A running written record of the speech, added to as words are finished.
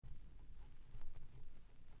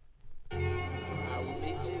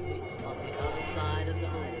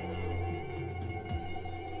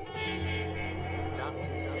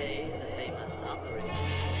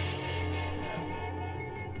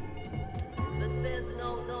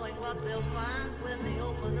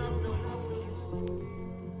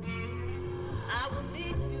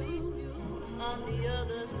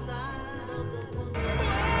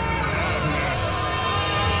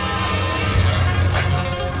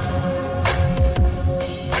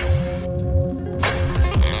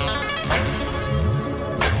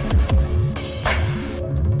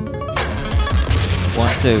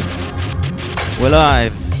We're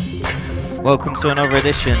live. Welcome to another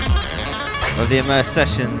edition of the Immerse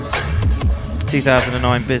Sessions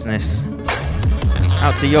 2009 business.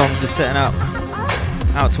 Out to Yong for setting up.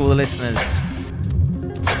 Out to all the listeners.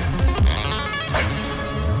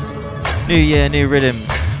 New year, new rhythms.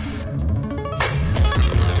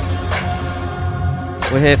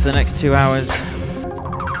 We're here for the next 2 hours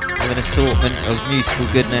with an assortment of musical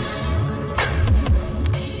goodness.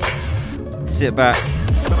 Sit back.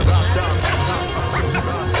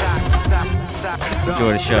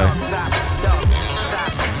 Enjoy the show.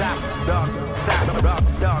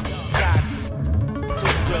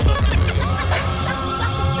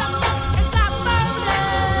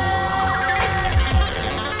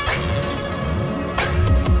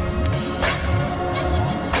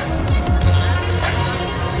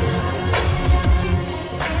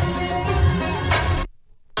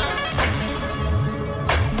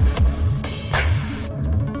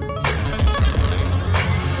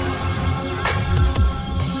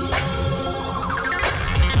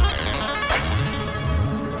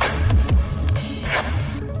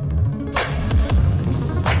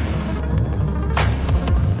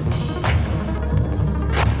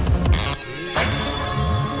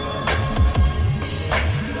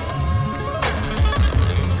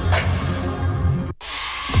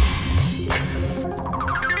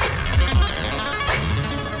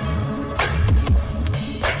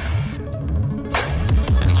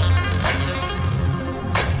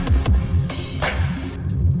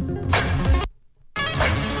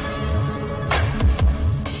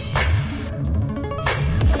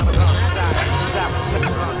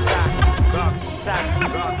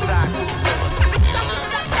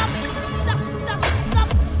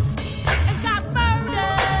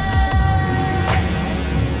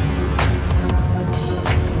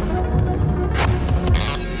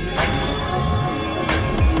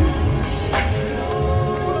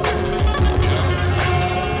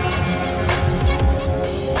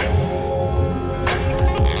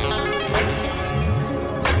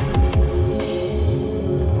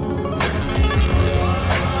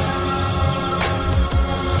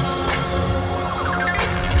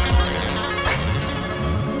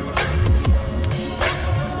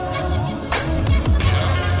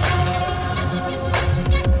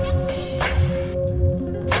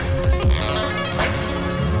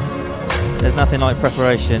 Nothing like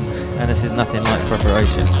preparation, and this is nothing like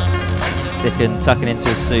preparation. Dickon tucking into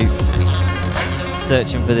a suit,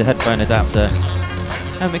 searching for the headphone adapter,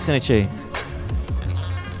 and mixing a tune.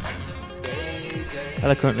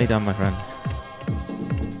 Eloquently done, my friend.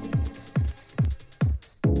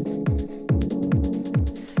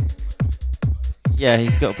 Yeah,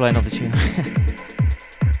 he's got to play another tune.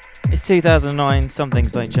 It's 2009, some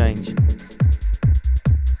things don't change.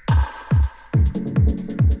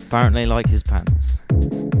 Apparently like his pants.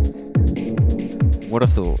 What a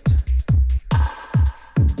thought.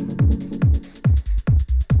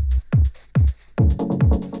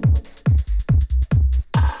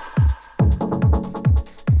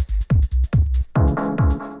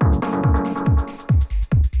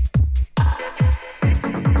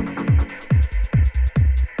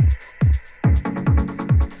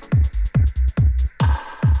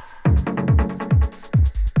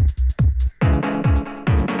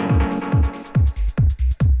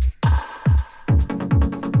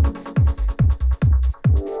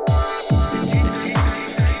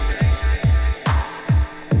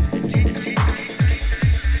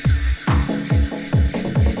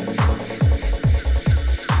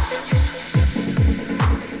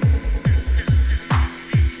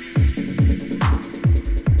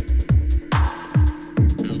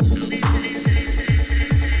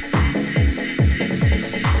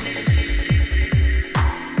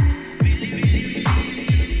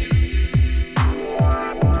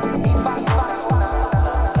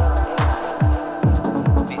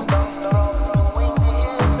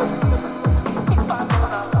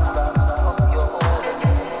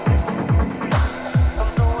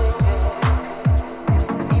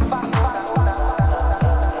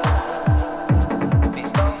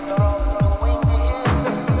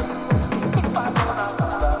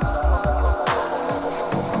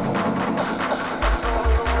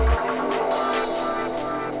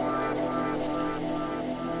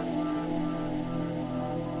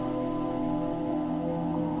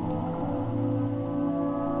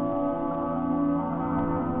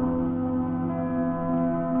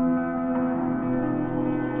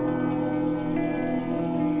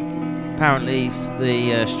 Apparently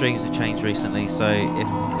the streams have changed recently, so if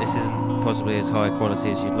this isn't possibly as high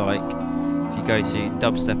quality as you'd like, if you go to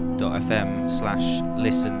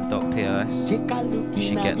dubstep.fm/listen.pls, you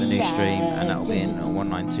should get the new stream, and that'll be in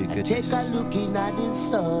 192 goodness. Take a look in at the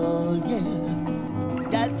soul, yeah.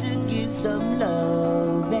 Got to give some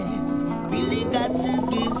love, yeah. Really got to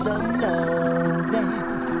give some love,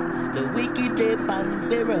 yeah. The wicked they pan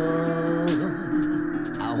the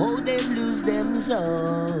road, I hope them lose them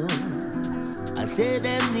soul. I say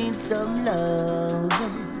them need some love,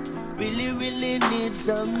 really, really need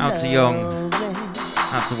some love. Out to Young,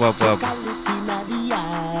 out to Wub Wub.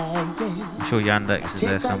 I'm sure Yandex is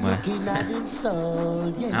there somewhere.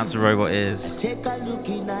 Out to Robot Ears.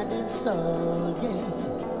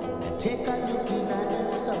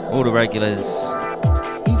 All the regulars.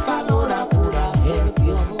 If I know that could I help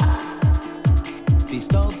you, be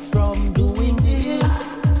stopped from doing this.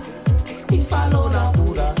 If I know that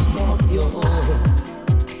could I stop you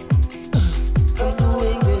from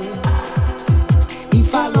doing this.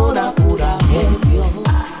 If I know that could I help you,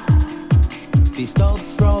 be stopped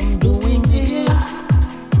from doing this.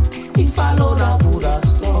 If I know that could I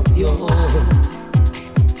stop you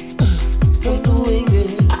from doing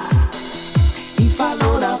this. If I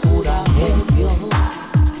know that could I help you.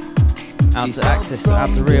 Out to Axis, out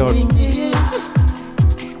to Rio.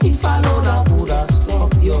 If I know that would I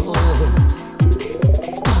stop you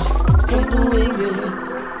from doing it.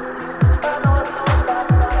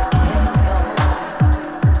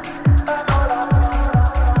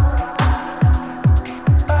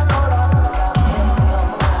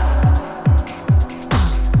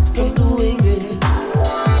 From doing it.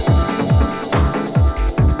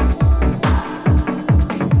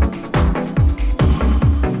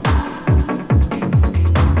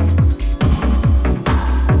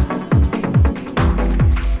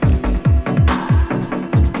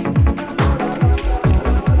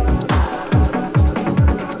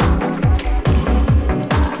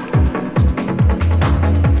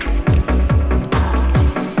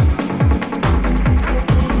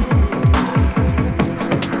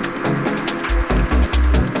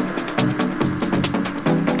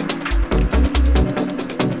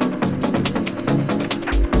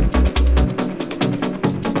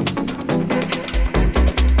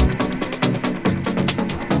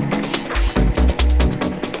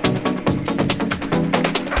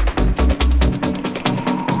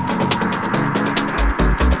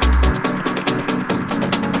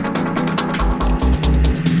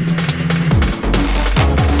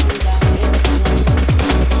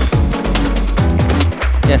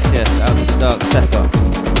 Yes, out to the Dark Stepper.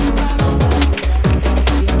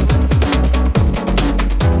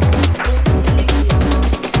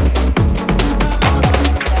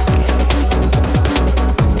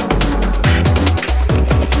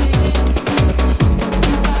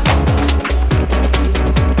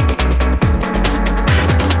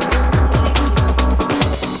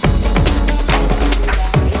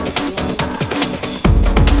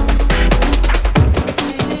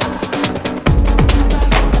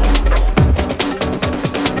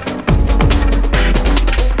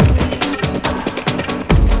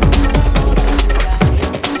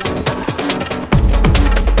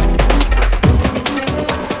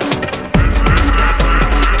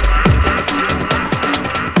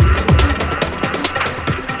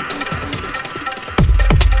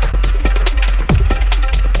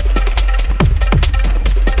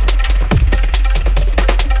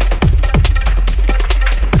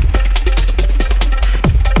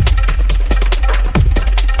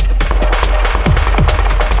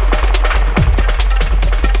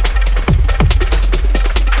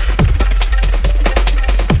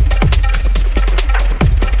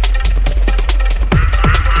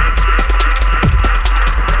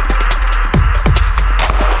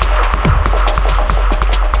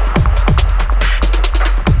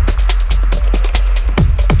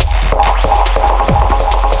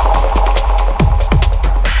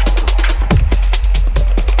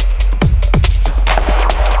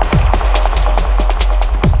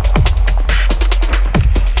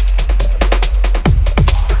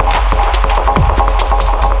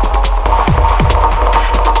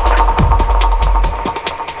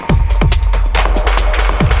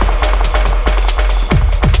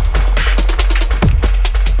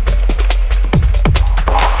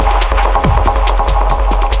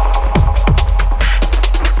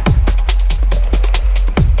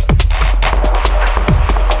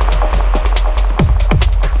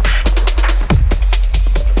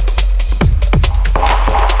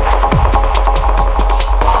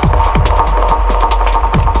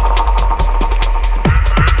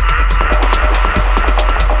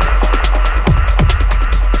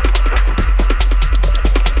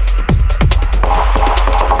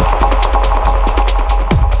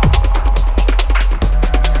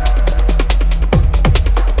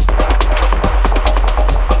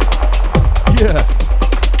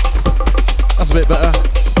 Sounds a bit better.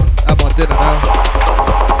 Had my dinner now.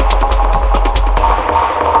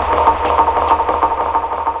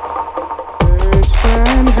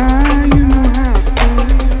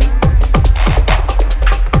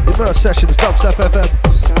 Immerse Sessions, Dubstep FM.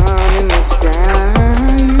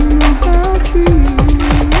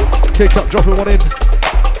 Kick up, dropping one in.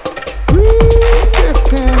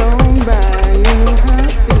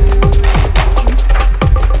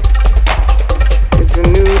 It's a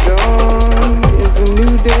new dawn, it's a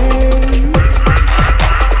new day.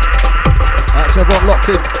 That's everyone locked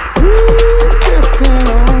in. Drifting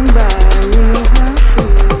on by, you know how I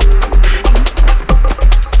feel.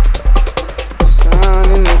 Sun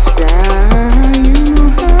in the sky, you know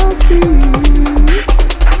how I feel.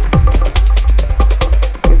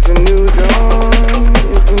 It's a new dawn,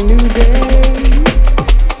 it's a new day.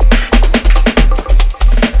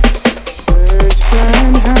 Birds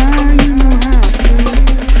flying high, you know how I feel.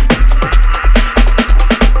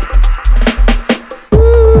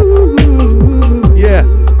 Yeah.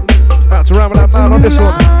 Out to Ramadan Man on this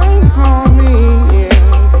one.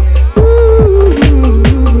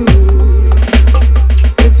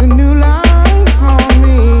 It's a new life for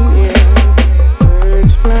me, yeah.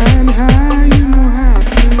 Birds flying high, you know how I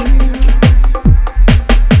feel.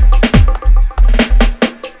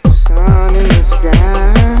 Sun in the sky,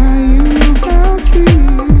 you know how I feel.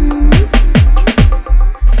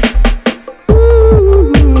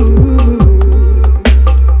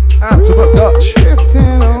 Out to McDutch.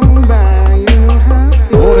 Drifting on by, you know how I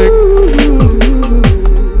feel. Morning.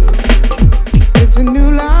 It's a new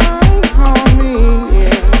life for me,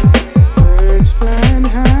 yeah. Birds flying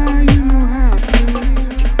high, you know how I feel.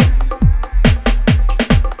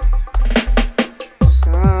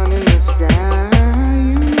 Sun in the sky,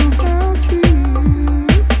 you know how I feel.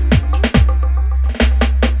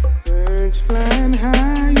 Birds flying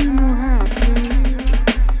high, you know how I feel.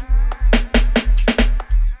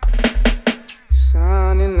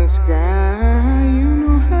 Sun in the sky, you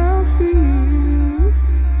know how I feel.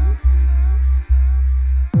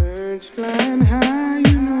 Birds flying high,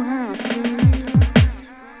 you know how I feel.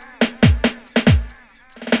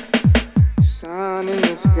 Sun in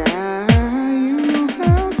the sky, you know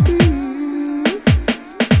how I feel.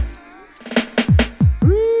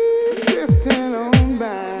 Breeze drifting on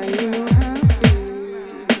by, you know how I feel.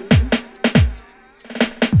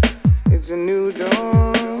 It's a new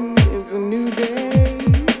dawn, it's a new day.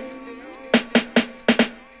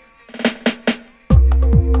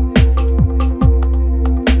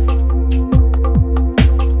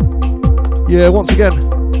 Yeah, once again,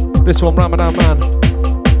 this one, Ramadan Man.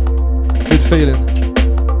 Good feeling.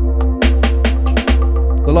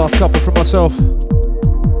 The last couple from myself.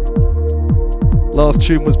 Last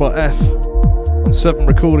tune was by F on 7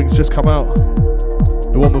 recordings just come out.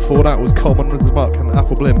 The one before that was Common with the Buck and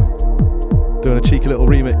Apple Blim doing a cheeky little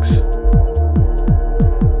remix,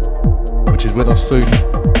 which is with us soon.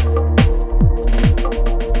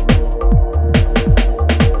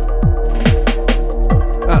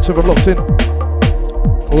 That's everyone locked in.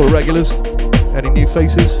 All the regulars. Any new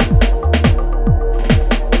faces?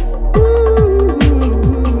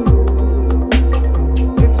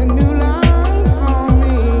 It's a new life for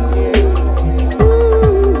me, yeah.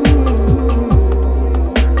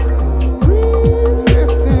 Breeze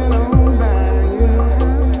drifting on by, you know how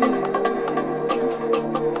I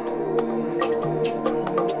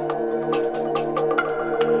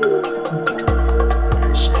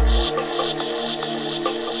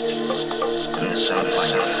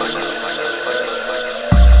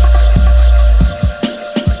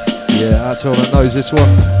Yeah, that's all that knows this one.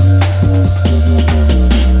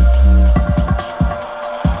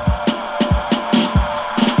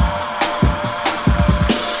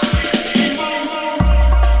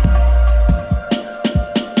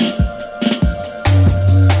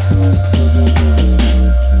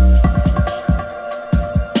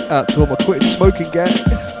 Out to all my quitting smoking gang.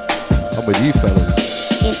 I'm with you fellas.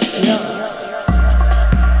 It's love.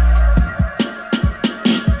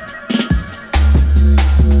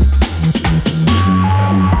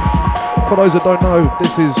 For those that don't know,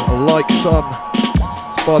 this is Like Sun.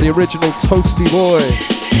 It's by the original Toasty Boy.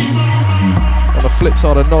 On the flip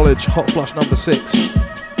side of Knowledge, Hot Flush number 6. It's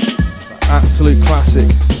an absolute classic.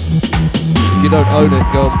 If you don't own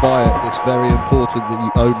it, go and buy it. It's very important that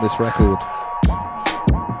you own this record.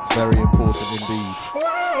 Very important indeed.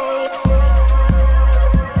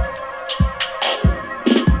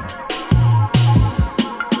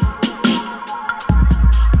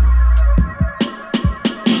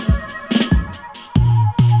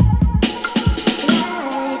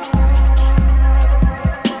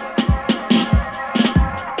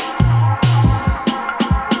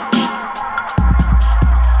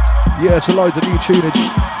 Yeah, so loads of new tunage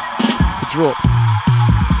to drop.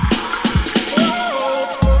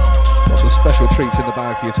 Got some special treats in the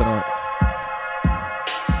bag for you tonight.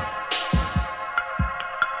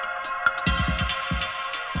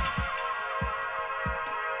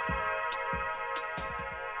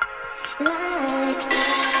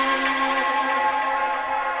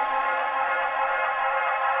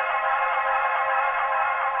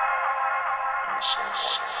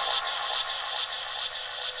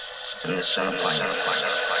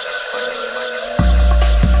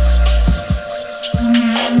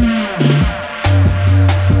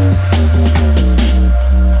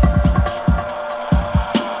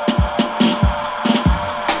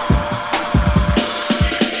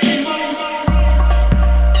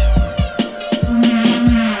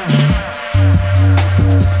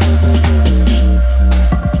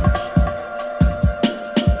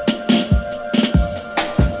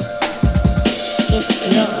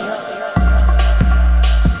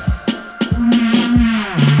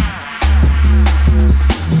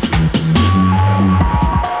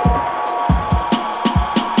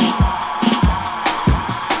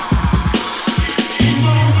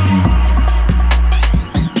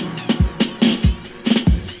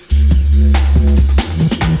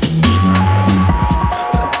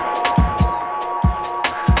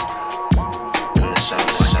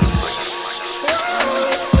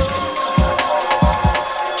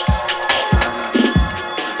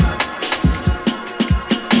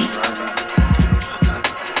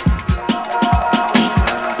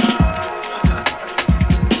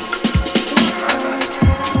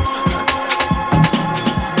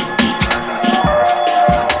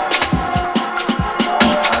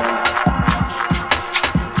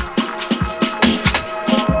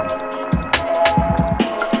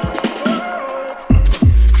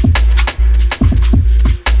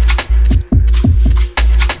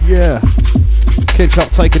 Kid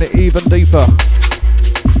Cut taking it even deeper.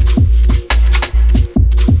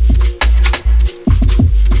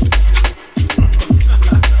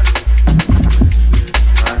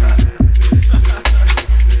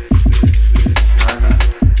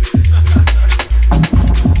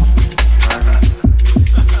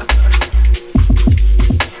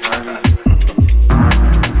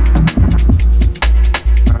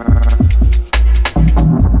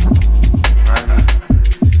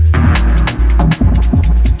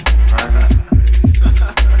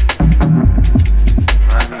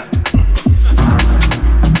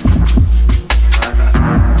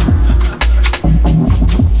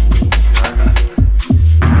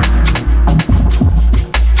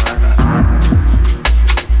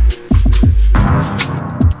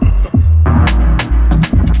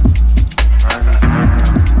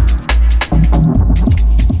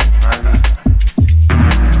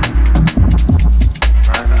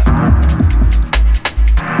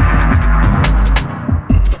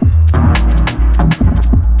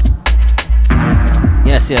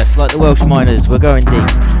 Yes, like the Welsh Miners, we're going deep.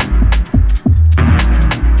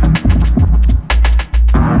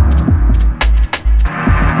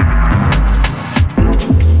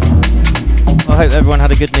 I hope everyone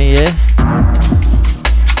had a good New Year.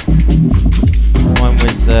 Mine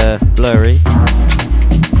was blurry.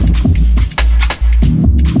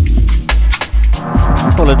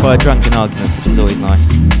 Followed by a drunken argument, which is always nice.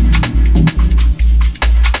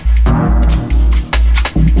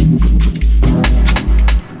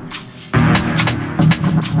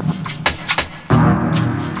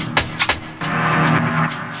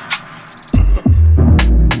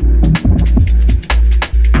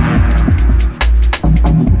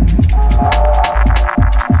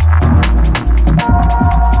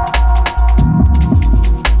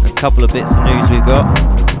 Couple of bits of news we've got.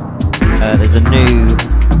 There's a new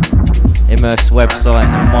Immerse website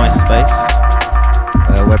and MySpace.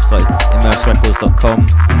 Website is immerserecords.com.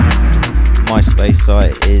 MySpace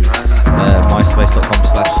site is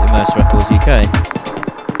myspace.com/immerserecordsuk.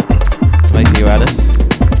 So make sure you add us.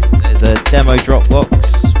 There's a demo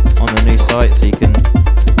Dropbox on the new site, so you can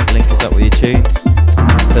link us up with your tunes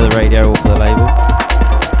for the radio or for the label.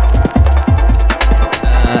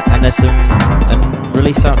 And there's some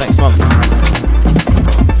release out next month,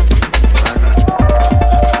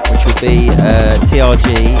 which will be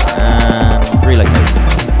TRG and Relocate.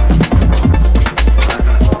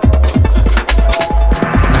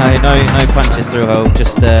 No punches through a hole,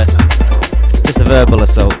 just a verbal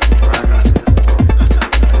assault.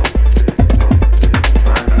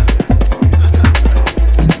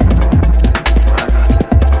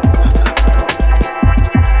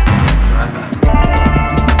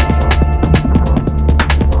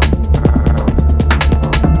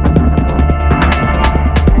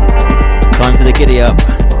 giddy up.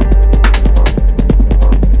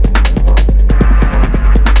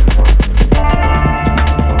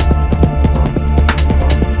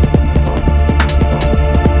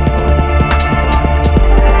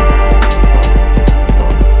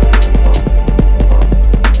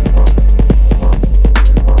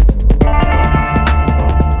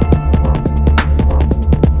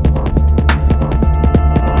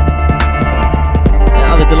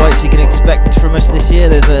 You can expect from us this year.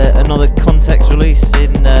 There's another Context release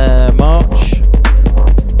in March.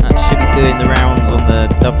 That should be doing the rounds on the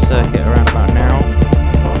dub circuit around about now.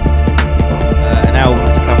 An album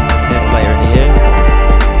to come from him later in the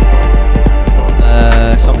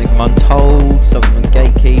year. Something from Untold, something from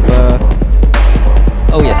Gatekeeper.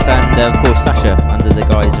 Oh yes, and of course Sasha under the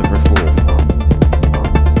guise of Reform.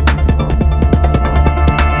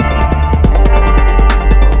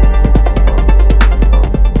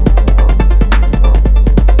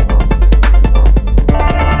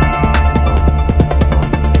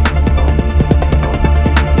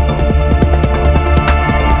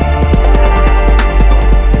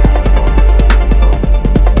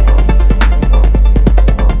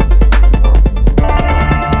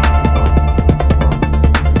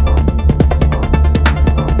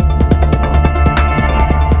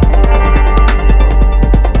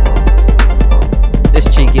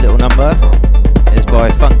 Is by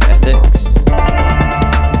Funk Ethics.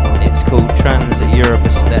 It's called Trans Europe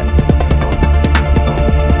a Step.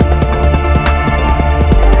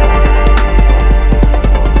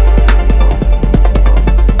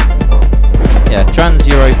 Yeah, Trans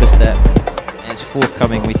Europe a Step. It's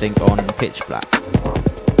forthcoming, we think, on Pitch Black.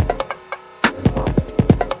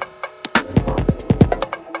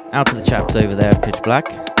 Out to the chaps over there, Pitch Black.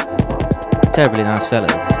 Terribly nice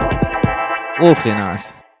fellas. Awfully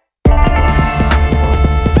nice.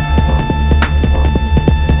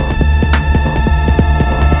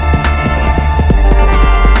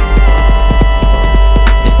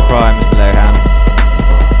 Prime, Mr. Lohan.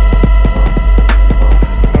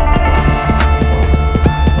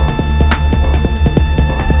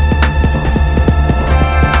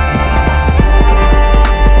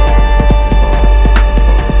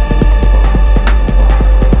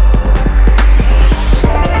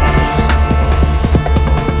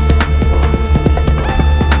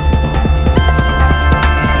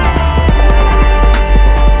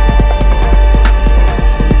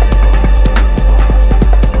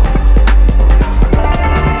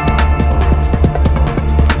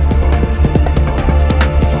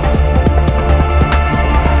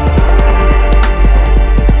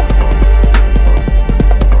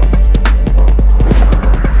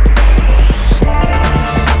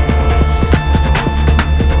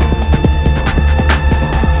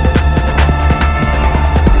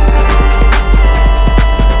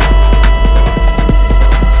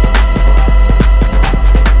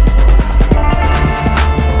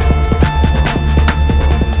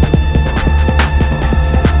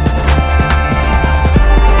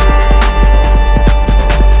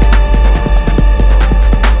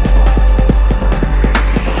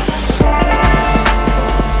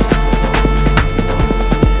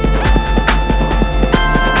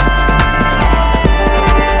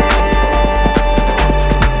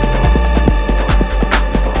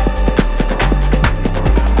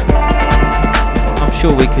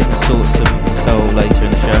 Sure we can sort some soul later in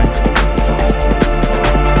the show.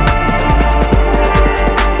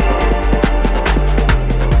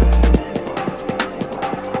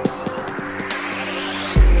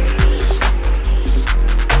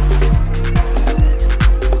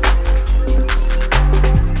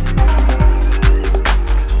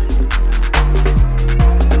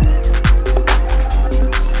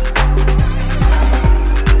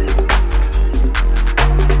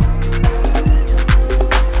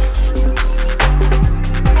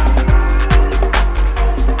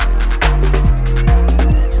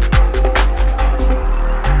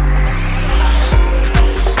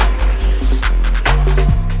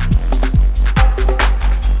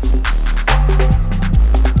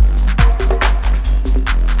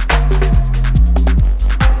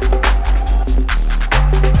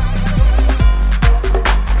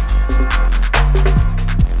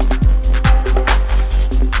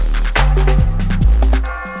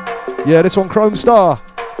 Yeah, this one, Chrome Star,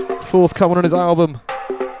 forthcoming on his album,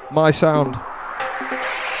 My Sound.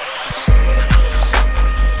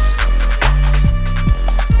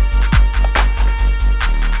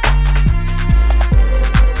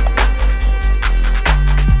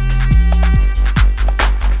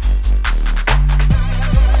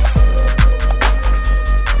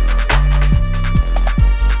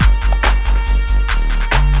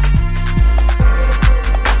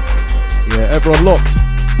 everyone locked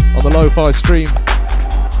on the Lo-Fi stream.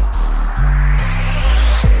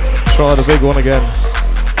 Try the big one again.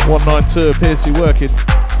 192 appears to be working.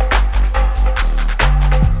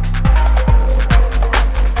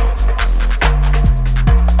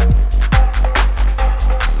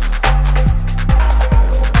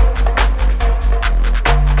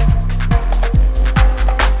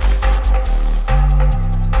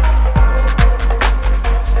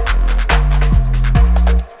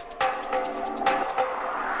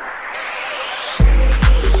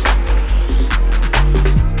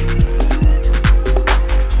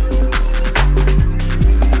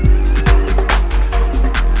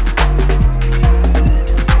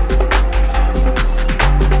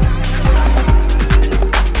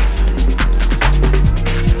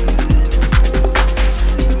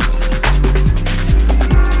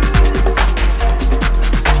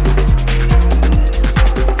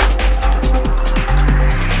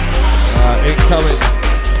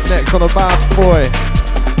 On a bad boy.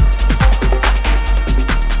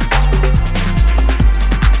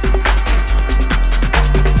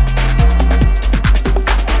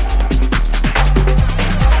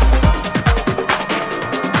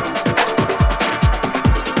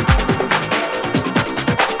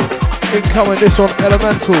 Incoming, this one,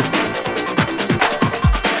 Elemental.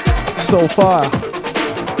 Soulfire.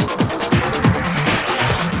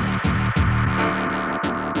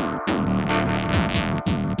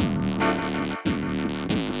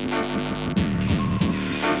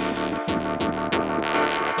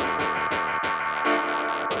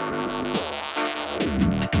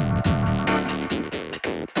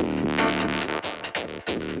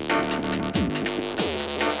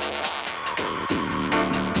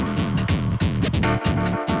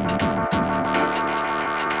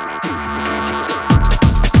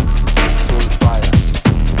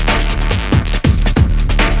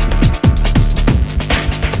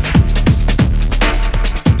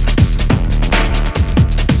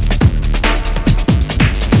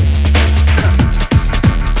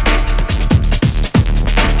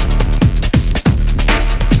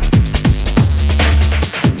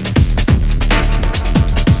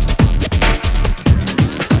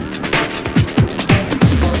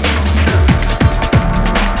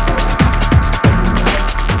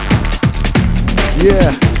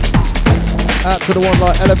 Yeah, out to the one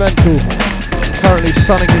like Elemental, currently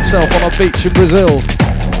sunning himself on a beach in Brazil.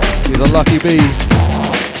 He's a lucky bee.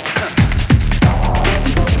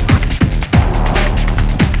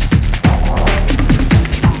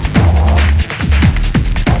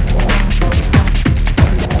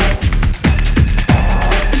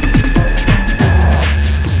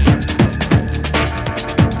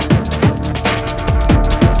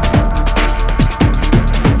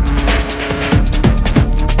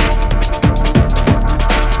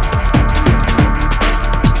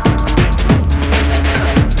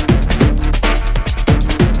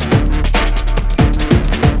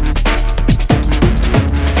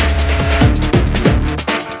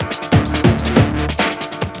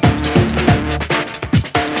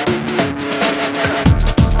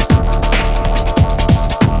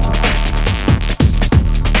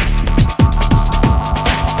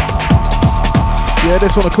 Yeah,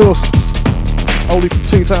 this one of course, only from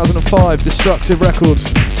 2005, Destructive Records.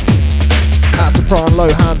 Out to Brian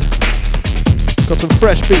Lohan. Got some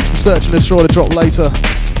fresh beats from Search and Destroy to drop later.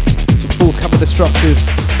 Some forthcoming Destructive.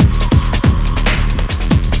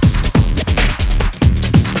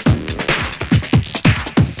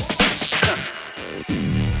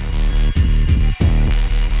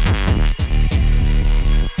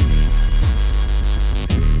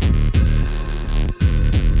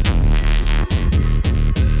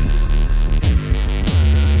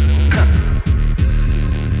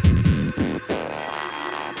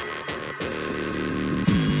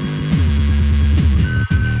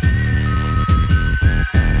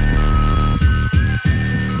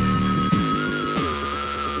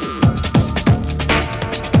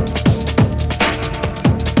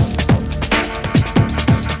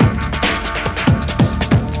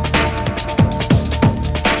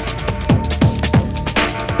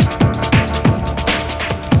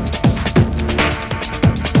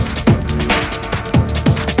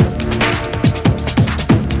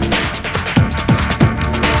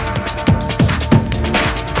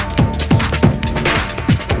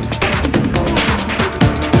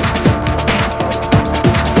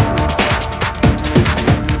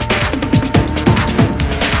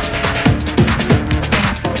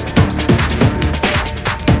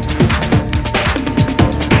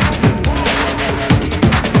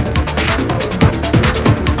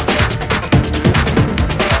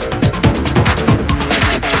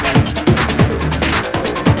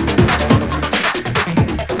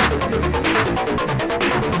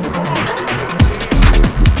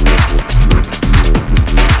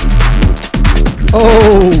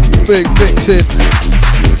 Oh, big mixing.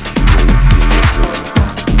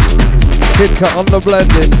 Kid Cut on the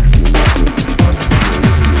blending.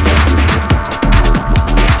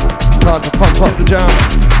 Time to pump up the jam.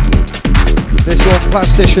 This one,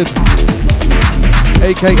 Plastician,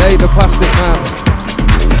 aka the Plastic Man.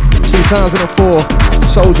 2004,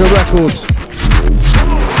 Soldier Records.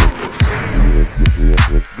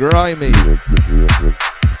 Grimy.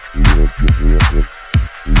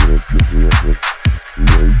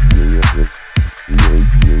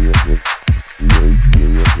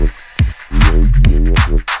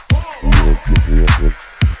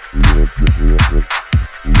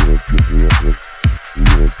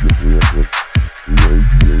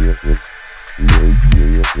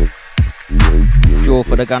 Draw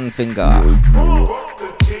for the gun finger.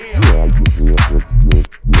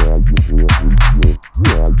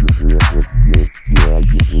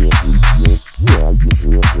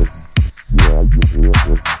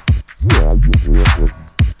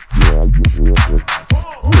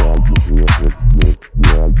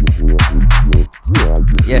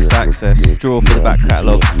 Yes, access. Draw for the back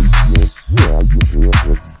catalogue.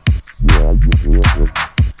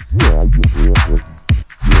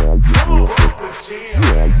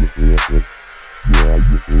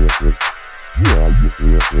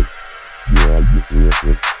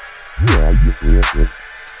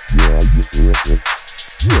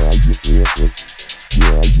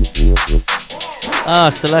 Ah,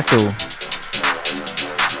 Seleko.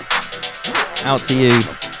 Out to you.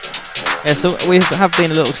 Yeah, so we have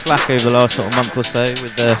been a little slack over the last sort of month or so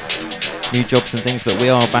with the new jobs and things, but we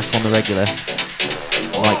are back on the regular,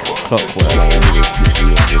 like clockwork.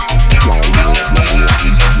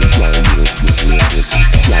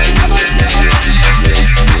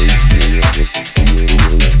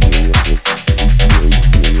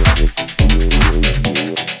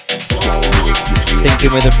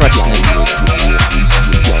 Thinking with a freshness.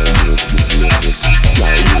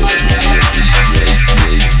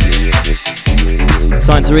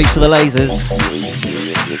 Time to reach for the lasers.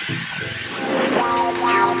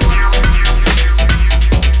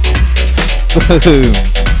 Boom.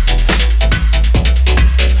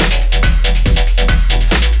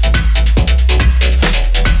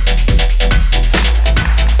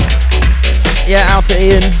 Yeah, out to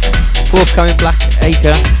Ian. Forthcoming Black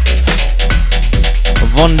Acre.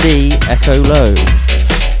 Von D, Echo Low.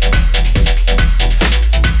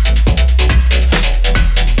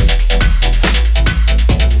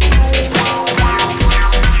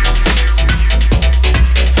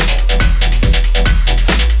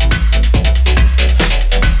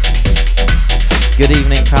 Good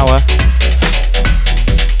evening, Power.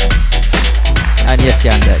 And yes,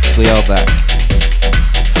 Yandex, we are back.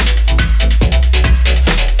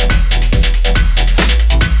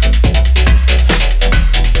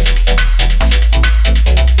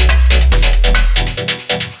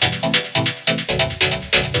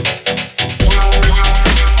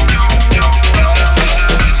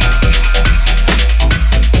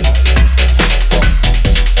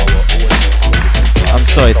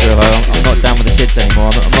 Sorry, Thrill, I'm not down with the kids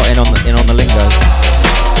anymore. I'm not in on the lingo.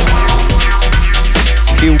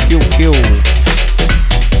 Pew, pew, pew.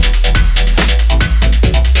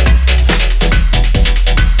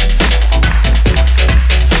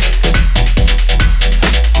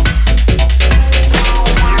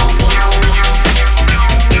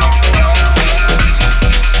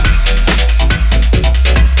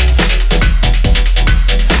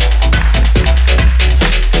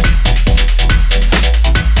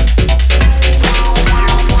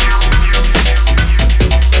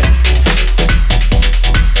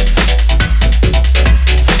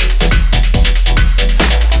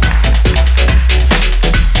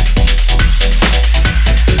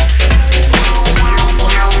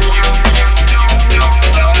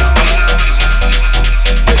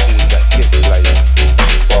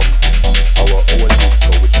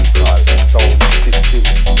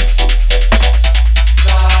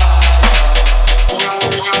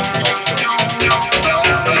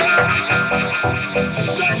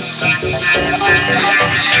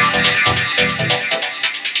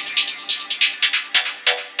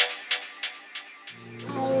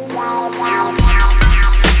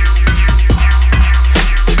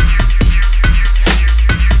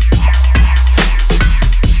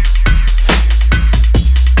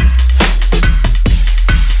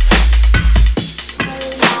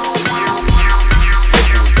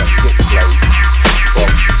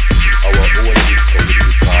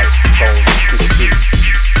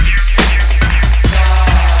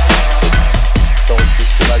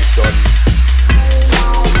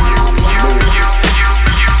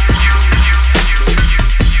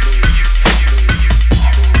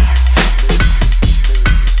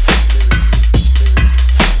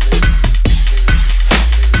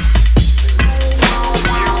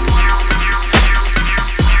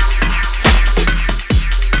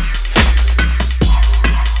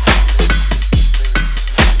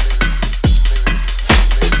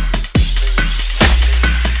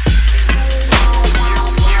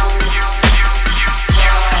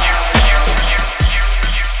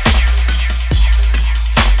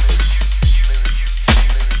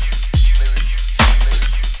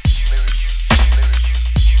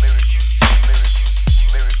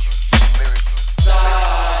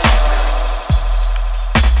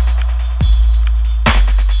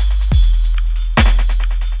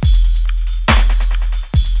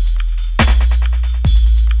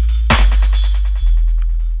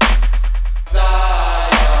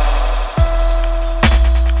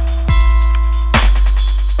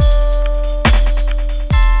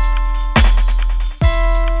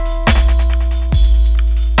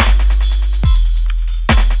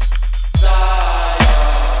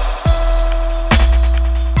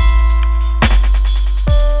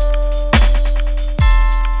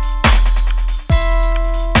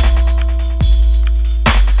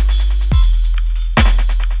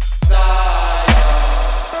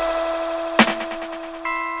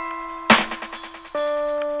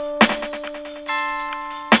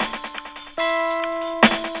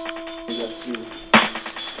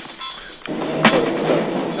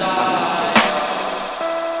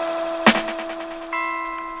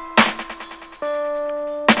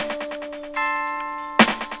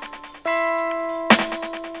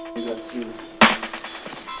 use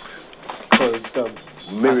called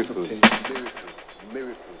dubs. Miracles.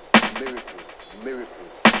 Miracles.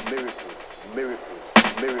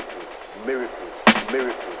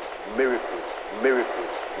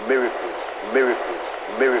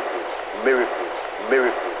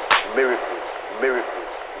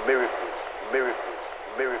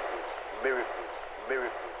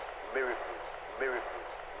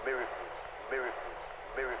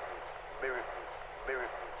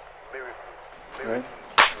 Right?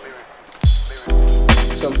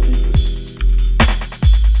 Some people.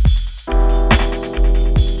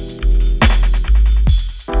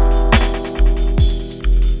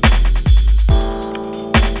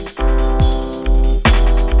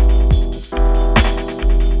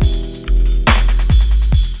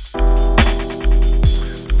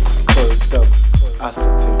 Called dubs,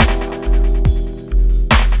 acetates.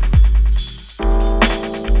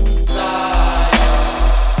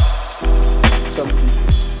 Some people. Some people.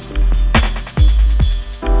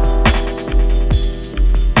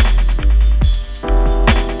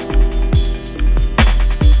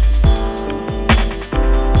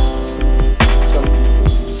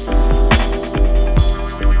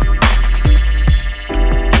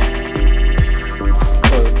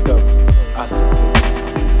 Called dubs,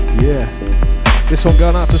 acetates. Yeah. This one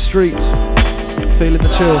going out to Streets. Feeling the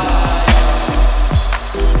chill.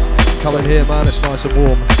 Come in here, man. It's nice and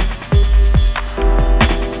warm.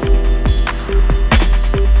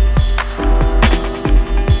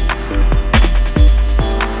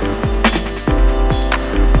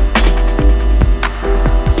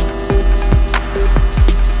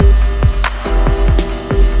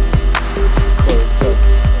 Called dubs,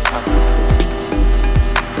 acetates. Some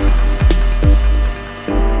people.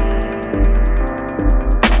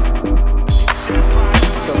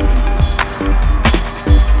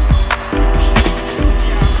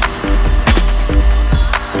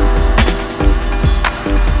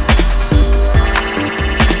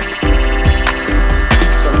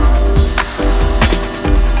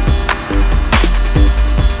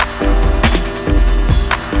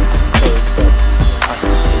 Called dubs,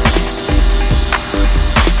 acetates.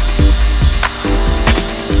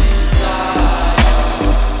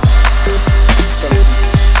 Some people.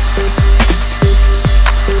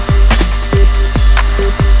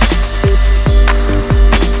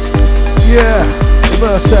 Yeah.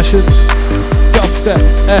 Immerse Sessions. Dubstep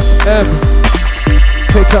FM.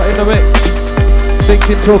 Kicker in the mix.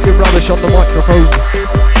 Thinking, talking rubbish on the microphone.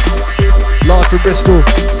 Live from Bristol.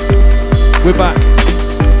 We're back.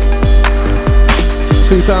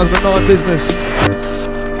 2009 business.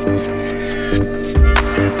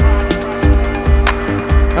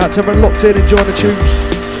 Out to everyone locked in, enjoying the tunes.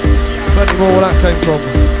 Plenty more where that came from.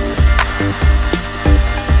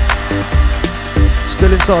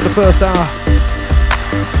 Still inside the first hour.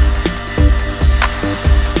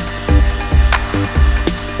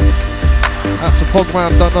 Out to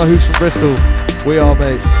Pogman, don't know who's from Bristol. We are,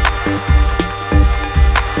 mate.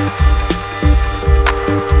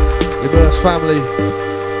 Immerse family.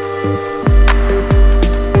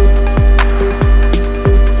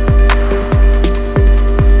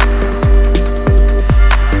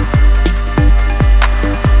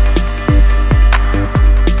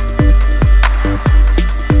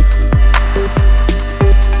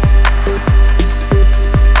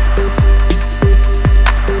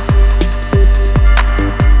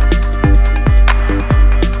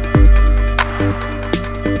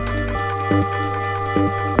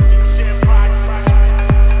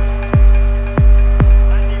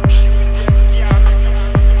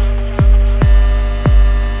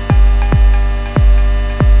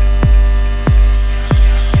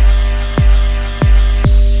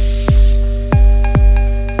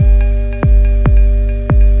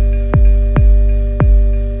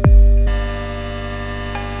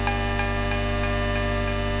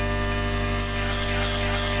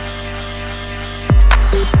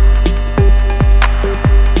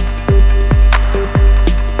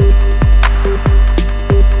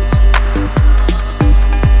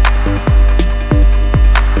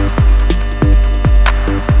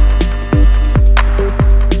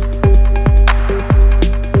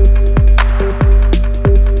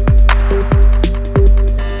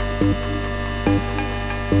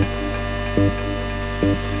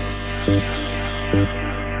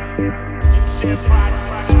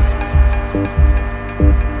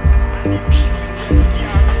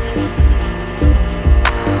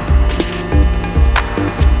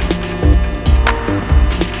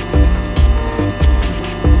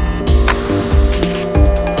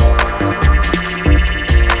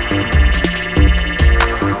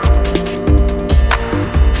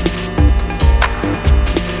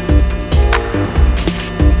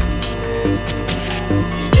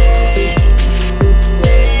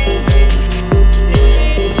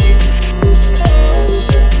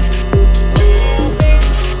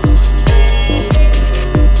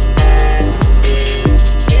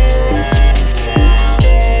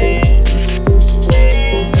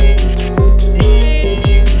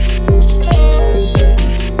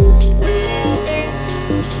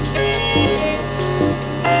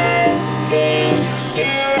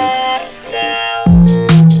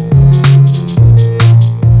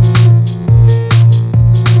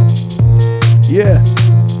 Yeah,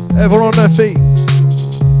 everyone on their feet.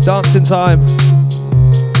 Dancing time.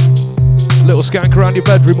 Little skank around your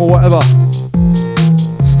bedroom or whatever.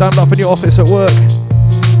 Stand up in your office at work.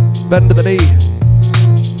 Bend to the knee.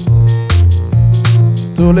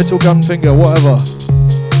 Do a little gun finger, whatever.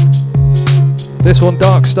 This one,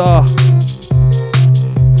 Dark Star.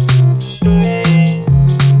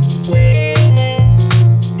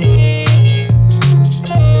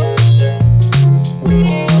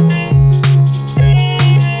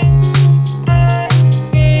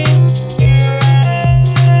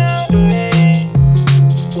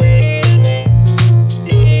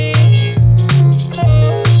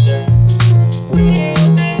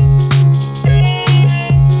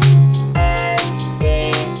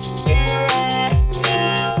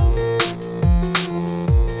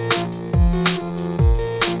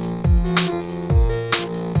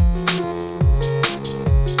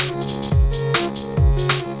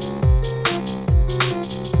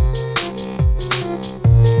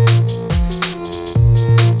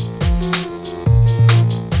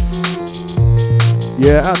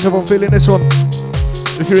 Yeah, out to everyone feeling this one.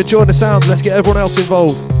 If you're enjoying the sound, let's get everyone else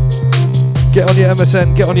involved. Get on your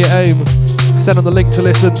MSN, get on your AIM, send them the link to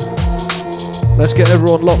listen. Let's get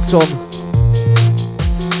everyone locked on.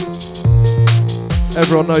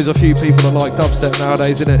 Everyone knows a few people that like dubstep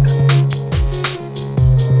nowadays, innit?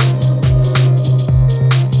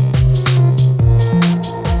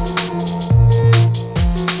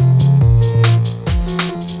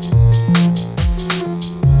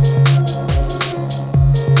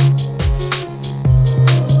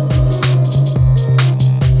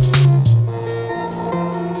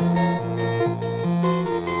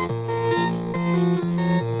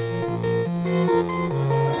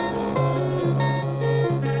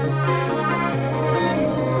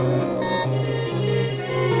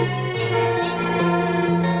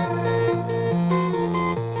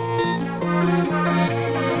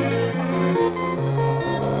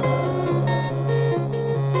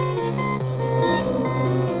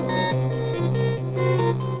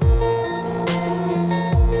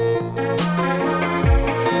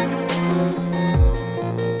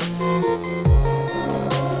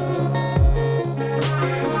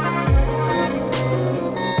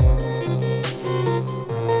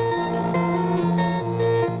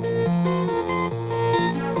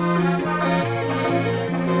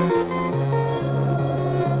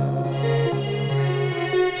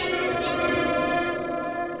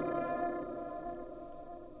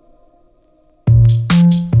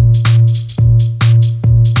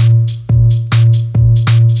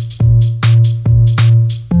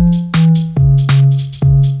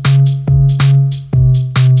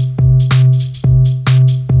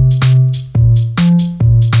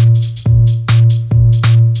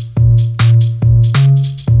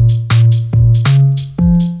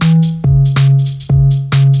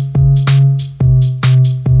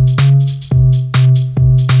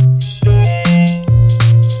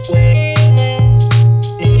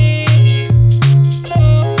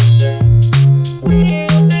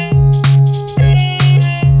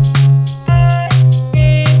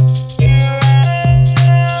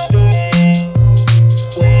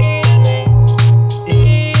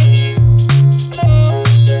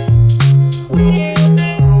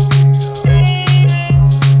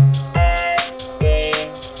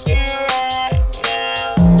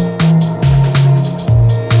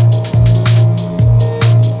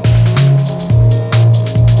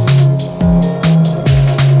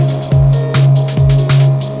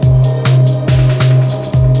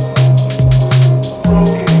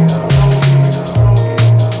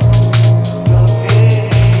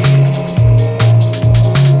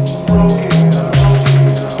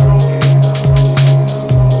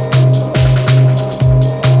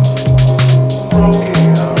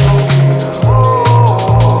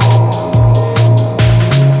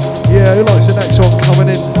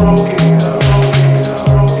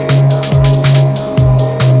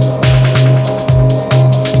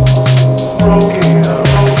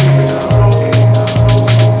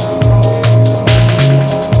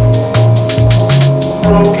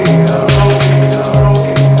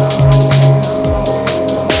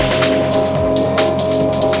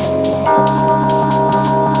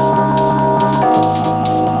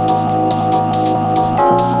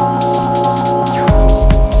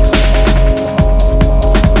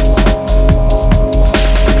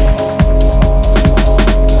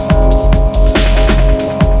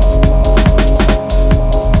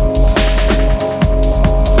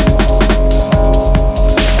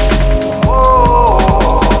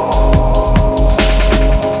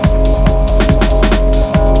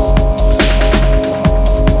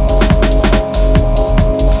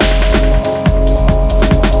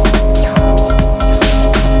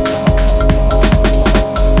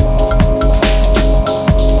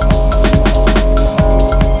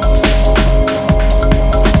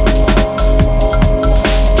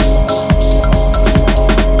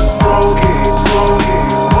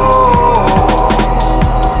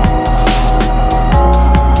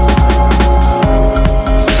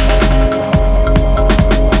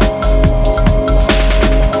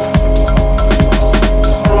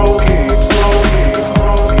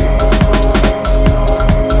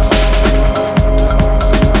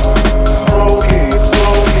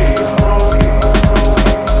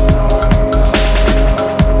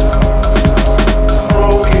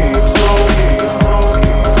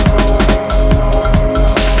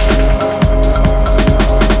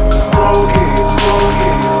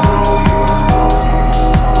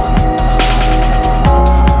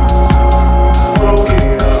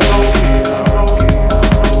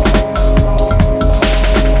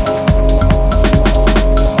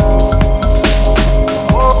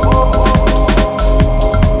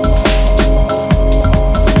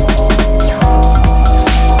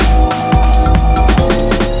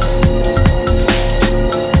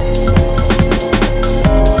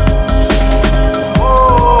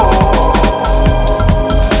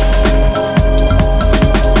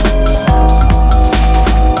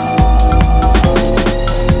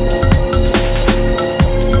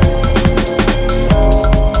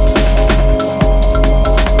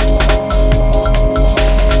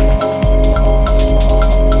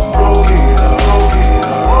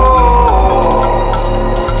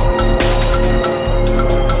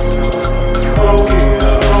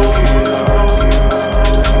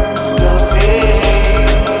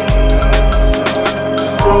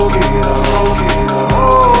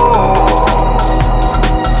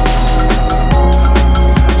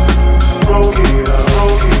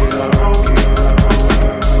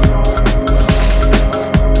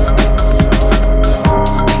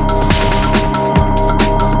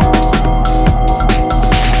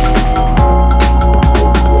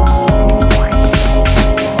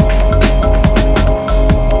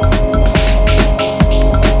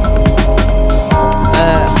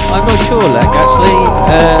 not sure, Leg, actually.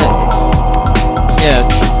 Yeah,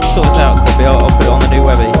 sort us out, Cobby. I'll put it on the new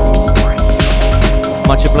Webby.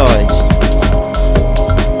 Much obliged.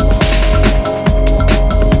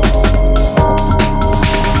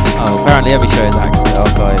 Oh, apparently every show is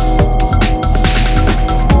archived.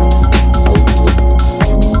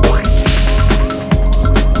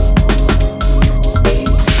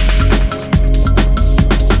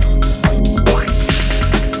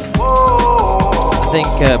 I think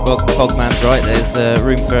Bogman's right, there's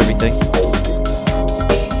room for everything.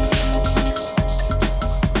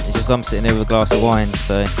 It's just I'm sitting here with a glass of wine,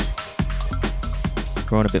 so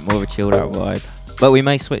we're on a bit more of a chilled out vibe. But we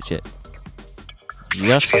may switch it,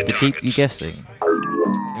 just to keep you guessing.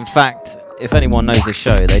 In fact, if anyone knows the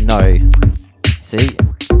show, they know. See?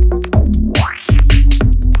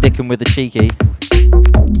 Dickin' with the cheeky.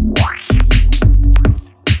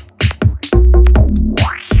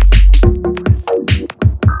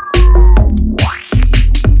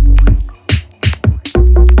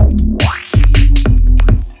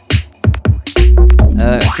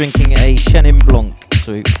 Drinking a Chenin Blanc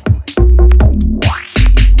soup.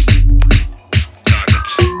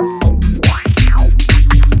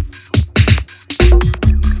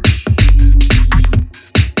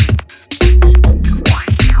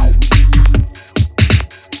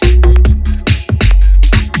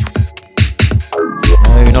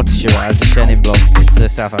 No, not a Shiraz, a Chenin Blanc. It's a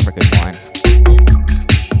South African wine.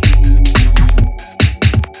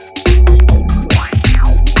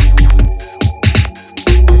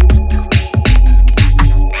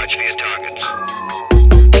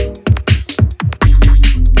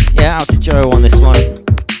 Out to Joe on this one,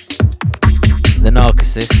 the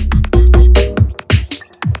narcissist.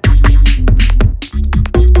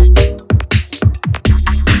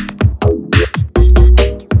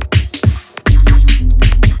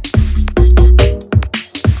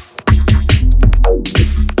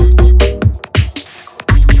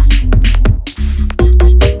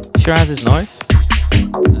 Shiraz is nice.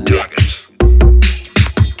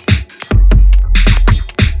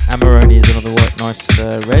 Amarone is another nice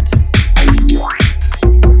red.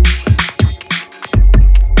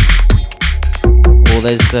 Or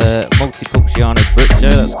there's Montepulciano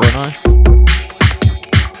Brizio, that's quite nice.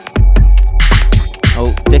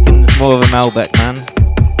 Oh, Dickin's more of a Malbec man.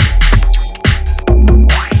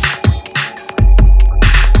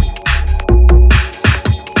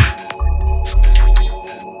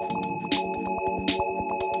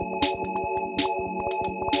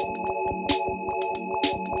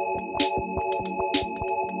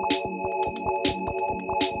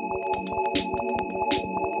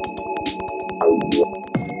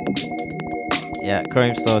 Yeah,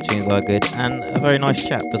 Chrome Star tunes are good, and a very nice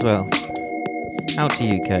chap as well. Out to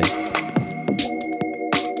UK.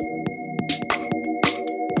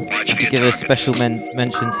 I could give a special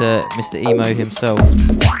mention to Mr. Emo himself,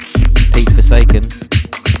 Pete Forsaken.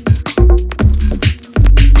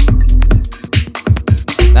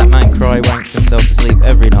 That man cry wanks himself to sleep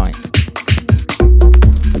every night.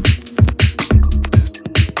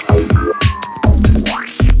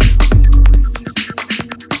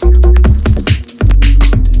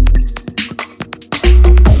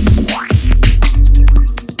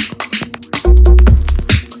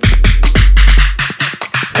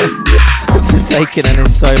 Forsaken and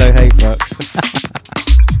his solo Hey Fucks.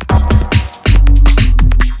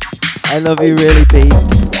 I love you really, Pete.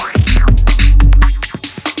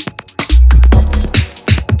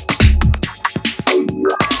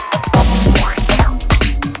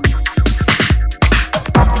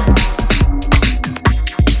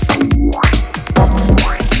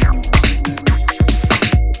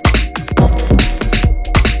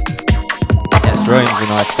 Yes, Rome's are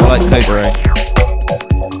nice. I like Code Rome.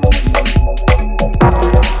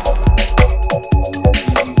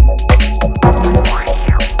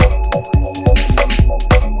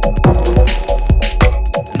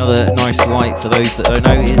 Another nice white for those that don't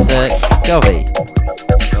know is Gavi,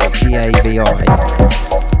 G-A-V-I.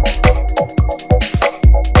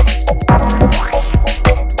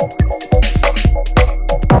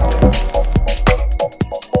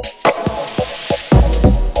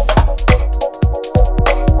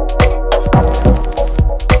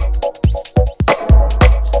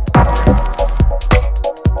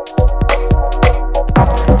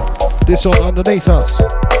 This one underneath us.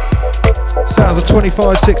 Sounds of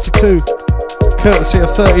 2562, courtesy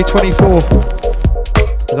of 3024. Is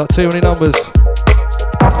that too many numbers?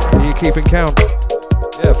 Are you keeping count?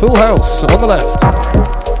 Yeah, full house on the left.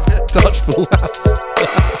 Dutch full house.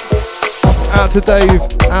 Out to Dave,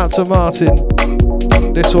 out to Martin.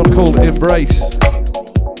 This one called Embrace.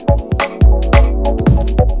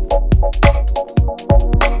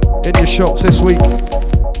 shops this week.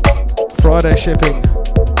 Friday shipping.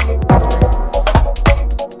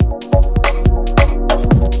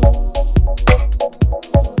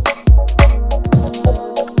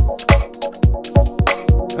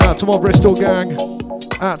 Out to my Bristol gang.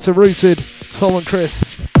 Out to Rooted, Tom and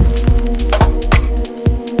Chris.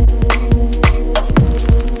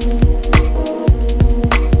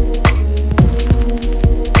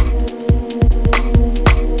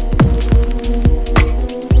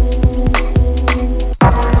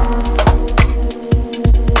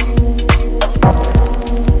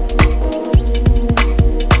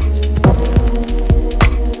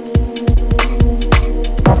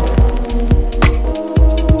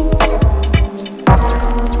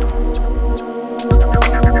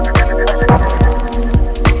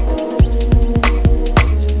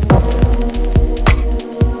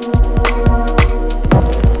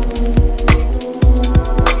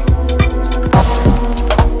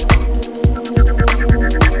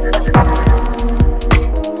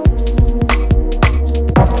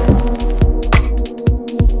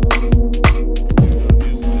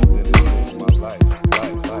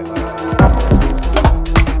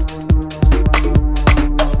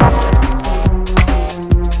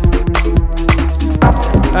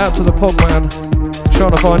 Pogman, trying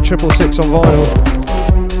to find 666 on vinyl.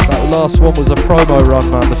 That last one was a promo run,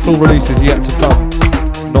 man. The full release is yet to come.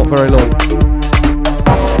 Not very long.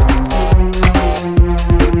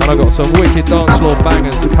 And I got some wicked dance floor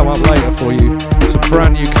bangers to come up later for you. Some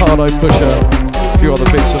brand new Cardo Pusher, a few other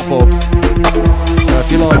bits and bobs. If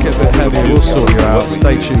you like it a bit heavy, we'll sort you out.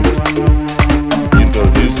 Stay tuned. You know,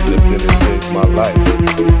 you slipped in and saved my life.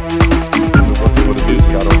 If it wasn't for the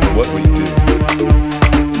music, I don't know what we'd do.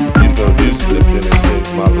 You slipped in and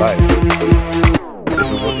saved my life.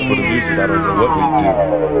 If it wasn't for the music, I don't know what we'd do.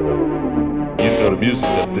 You know the music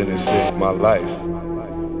stepped in and saved my life.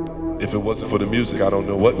 If it wasn't for the music, I don't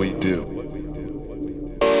know what we'd do.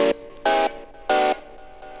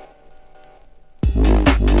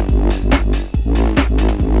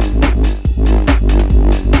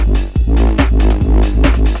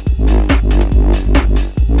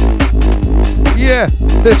 Yeah,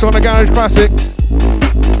 this one a Garage Classic.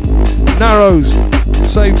 Narrows,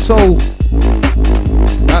 Saved Soul.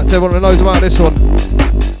 Out to everyone who knows about this one.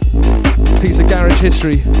 Piece of garage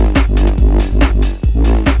history.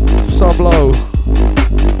 Sublow.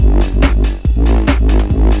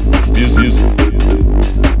 Music.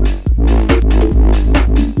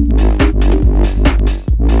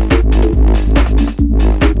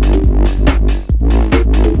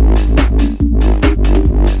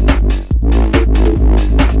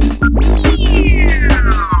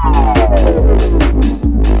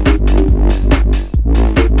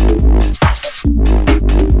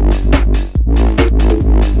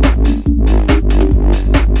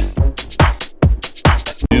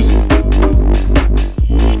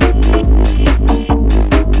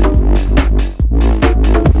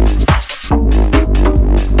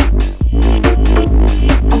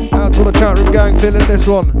 Feeling this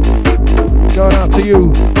one, going out to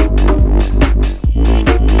you.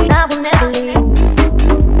 I will never leave.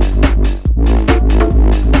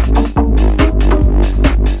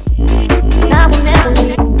 I will never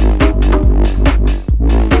leave.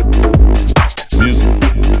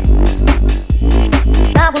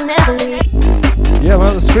 I will never leave. Yeah,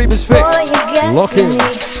 man, the stream is fixed. Lock in.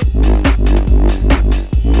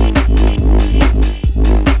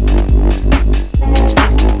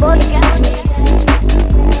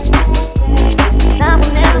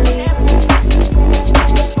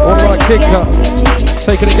 Kick cut,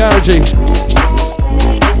 taking it garagey.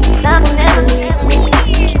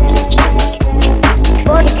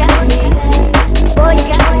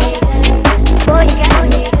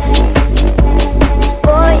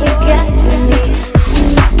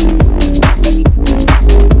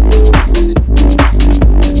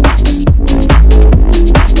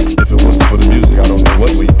 If it wasn't for the music, I don't know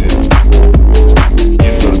what we'd do.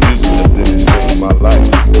 You know the music stepped in and saved my life.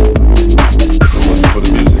 If it wasn't for the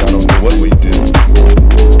music, I don't know what we'd do.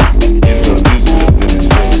 You know the music stepped in and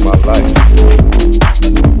saved my life.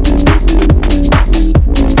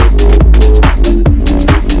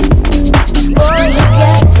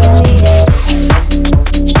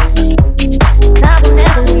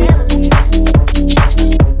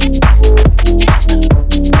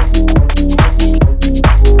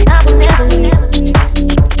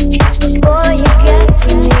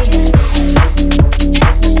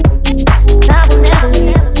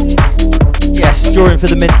 Drawing for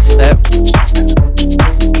the mint step.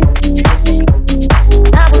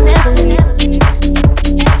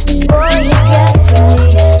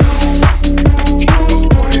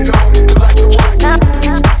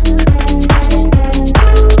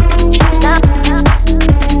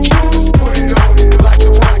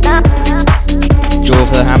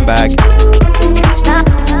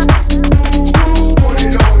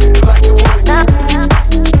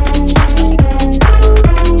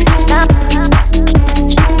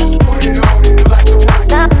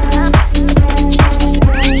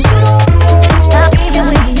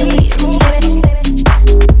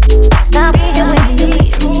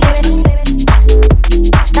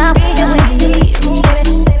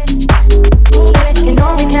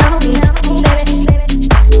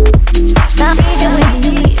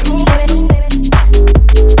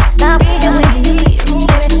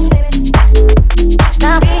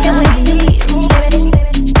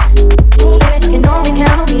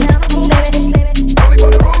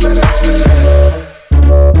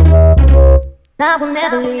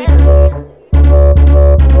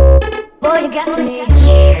 you got to me.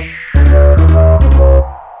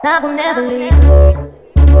 I will never leave.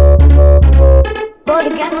 Boy, you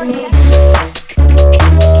got to me.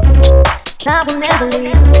 I will never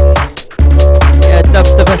leave. Yeah,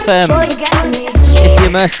 Dubstep Boy, FM. you got to me. It's the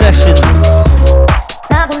Immerse Sessions.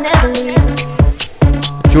 I will never leave.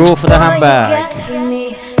 Draw for the Boy, handbag. you got to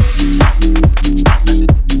me.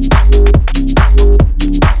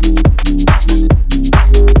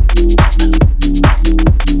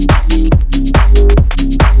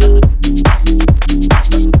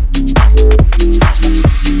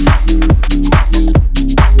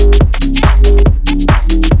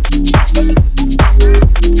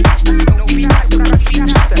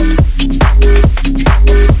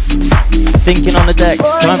 Thinking on the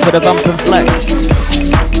decks, time for the bump and flex.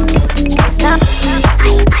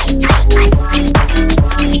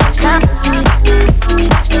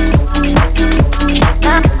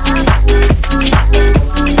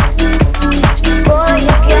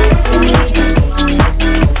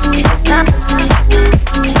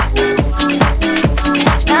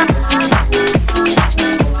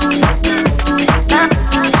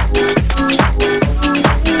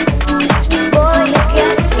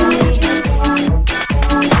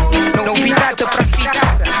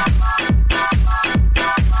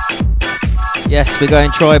 Yes, we're going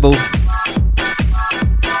tribal.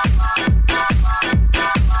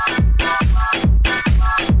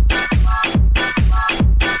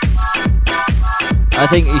 I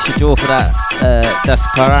think you should draw for that Das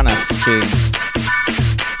Paranas tune.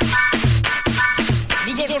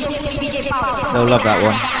 They'll love that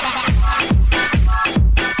one.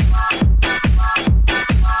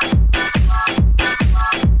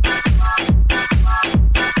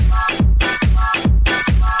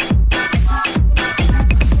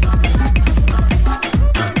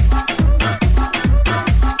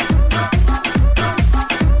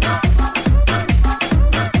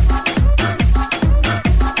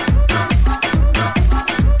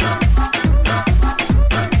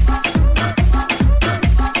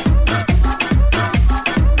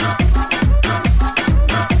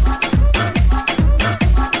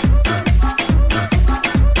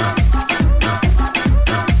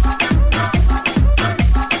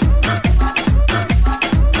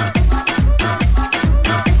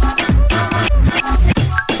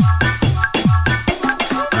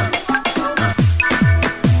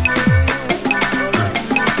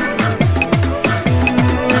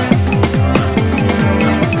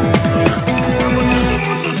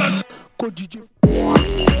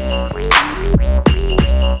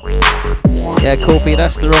 Yeah, Corpy,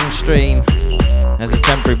 that's the wrong stream. There's a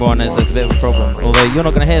temporary one, there's a bit of a problem. Although you're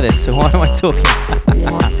not going to hear this, so why am I talking?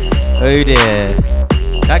 Oh dear.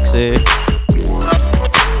 Taxi.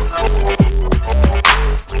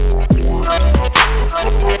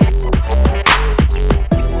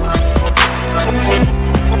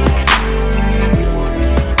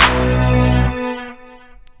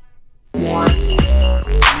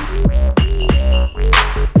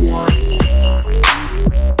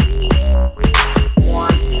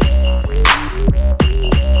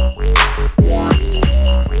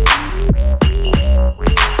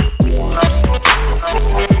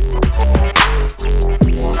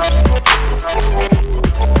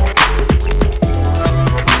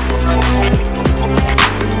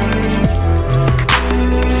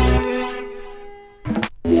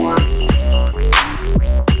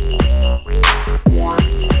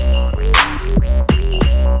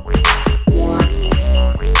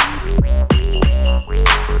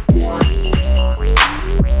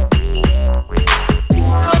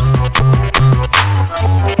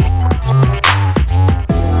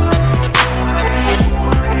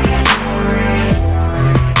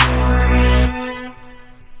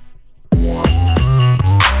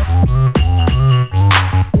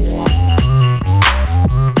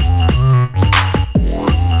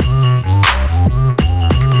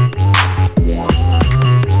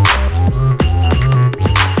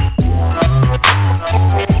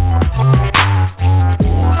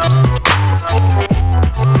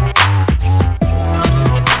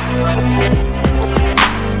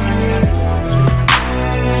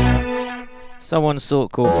 Someone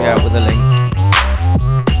sort Corpy out with a link.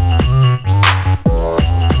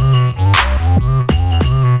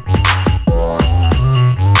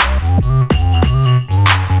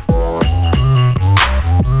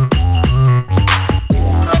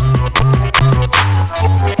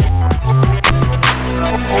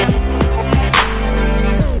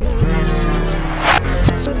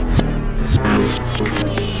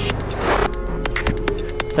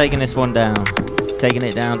 Taking this one down. Taking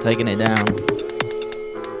it down, taking it down.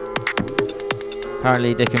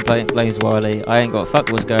 Apparently Dickon blames Wiley. I ain't got a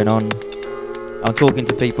fuck what's going on. I'm talking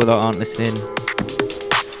to people that aren't listening.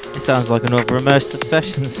 It sounds like another immersive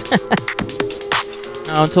sessions.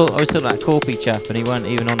 No, I was talking about Corpy chap and he weren't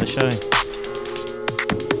even on the show.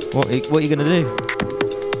 What are you gonna do?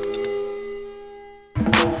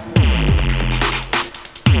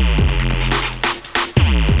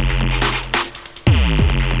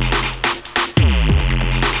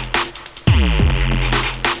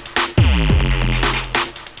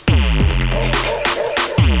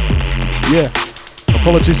 Yeah.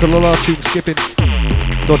 Apologies for the last tune skipping.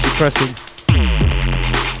 Dodgy pressing.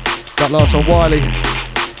 That last one, Wiley.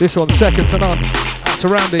 This one's second to none. Out to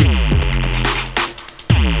Randy.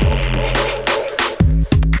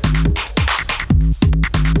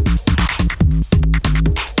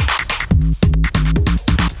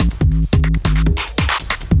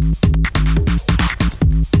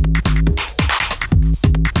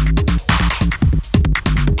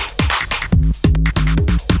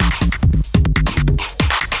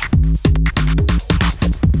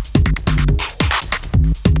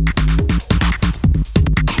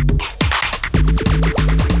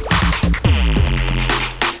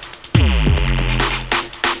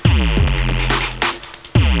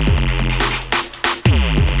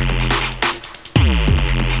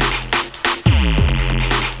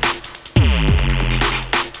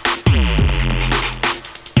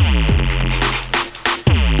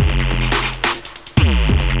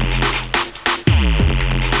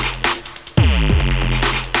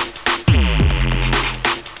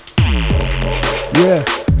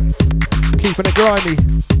 Grimy,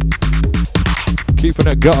 keeping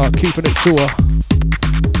it gutter, keeping it sewer.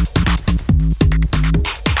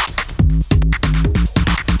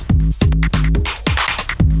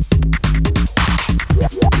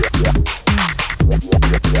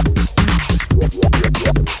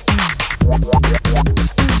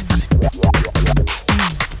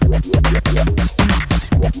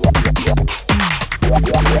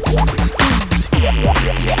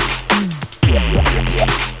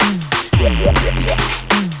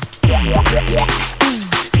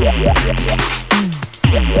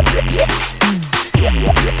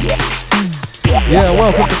 Yeah,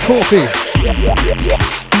 welcome to Corpy.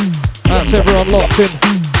 That's everyone locked in.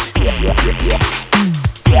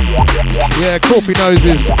 Yeah, Corpy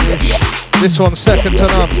noses. This one's second to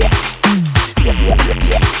none.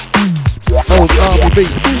 Old army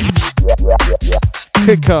beats.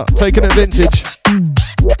 Kid cut, taking it vintage.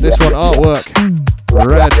 This one artwork.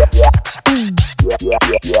 Red.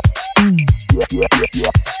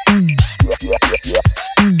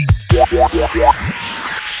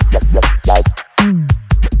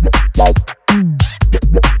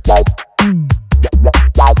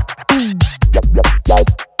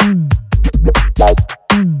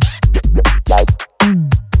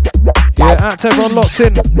 Yeah, out to everyone locked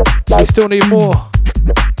in. We still need more.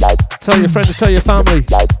 Tell your friends, tell your family.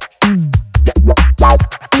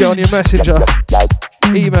 Get on your messenger,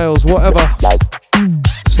 emails, whatever.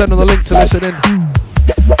 Send them the link to listen in.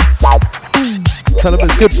 Tell them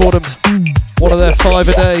it's good for them. One of their 5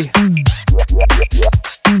 a day.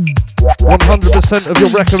 100% of your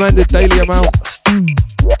recommended daily amount.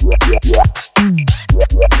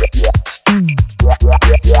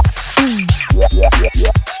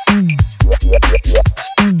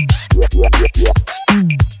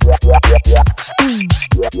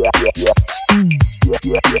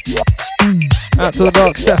 Out to the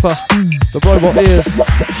Dark Stepper, the robot ears.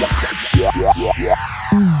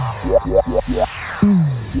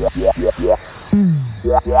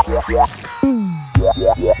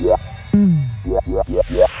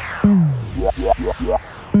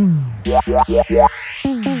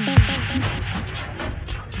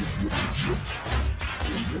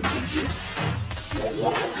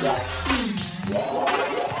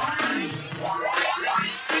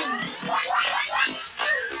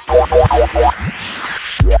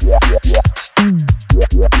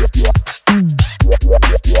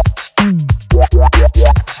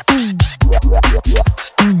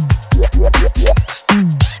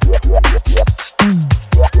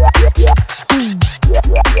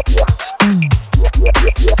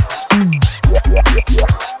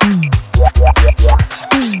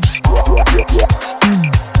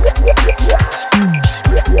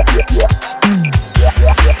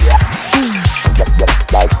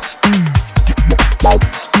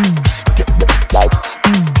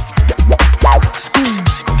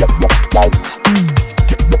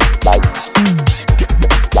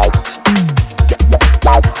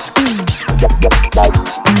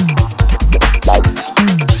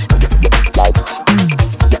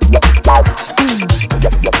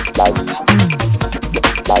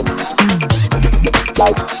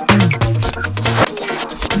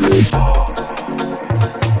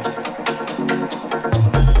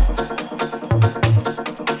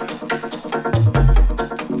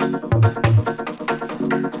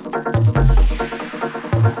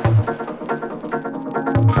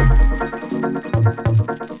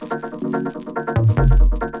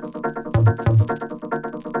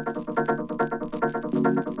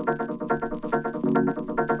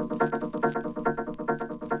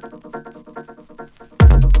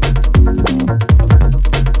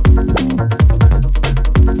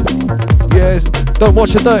 Don't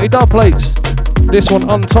watch the dirty dub plates. This one,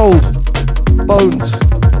 Untold Bones.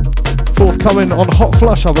 Forthcoming on Hot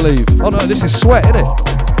Flush, I believe. Oh no, this is Sweat, isn't it?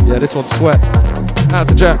 Yeah, this one's Sweat. Out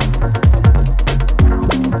to Jack.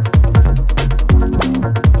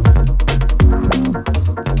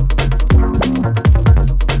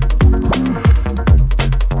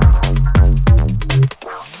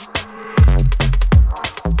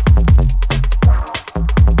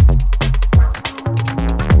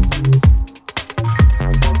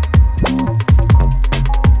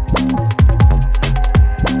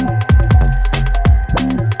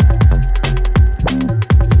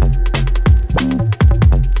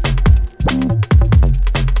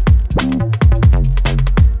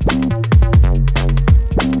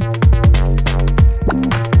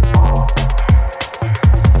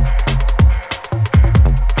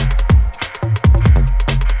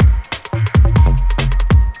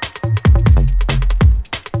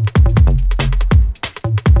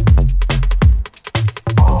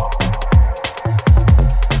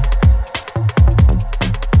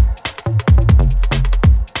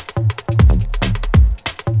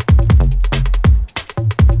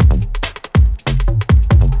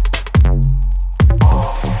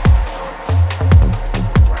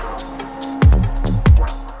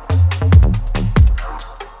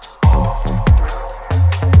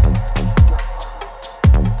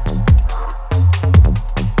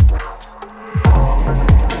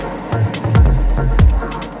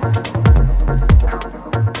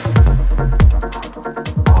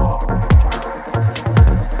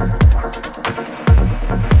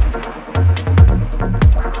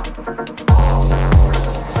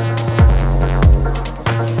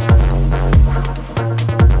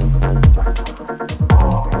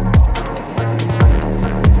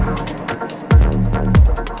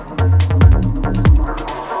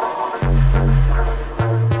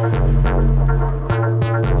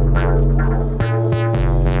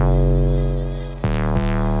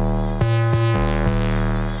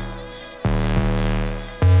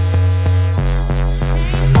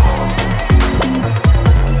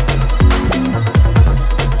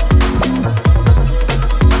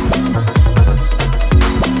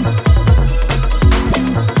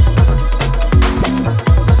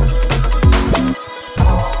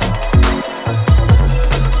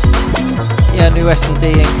 New S&D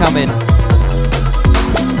incoming.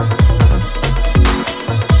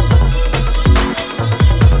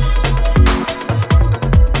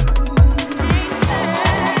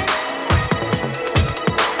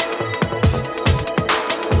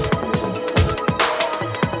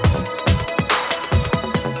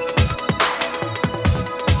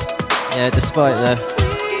 Yeah, despite the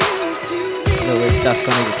little bit of dust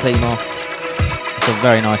I need to clean off, it's a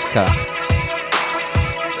very nice cut.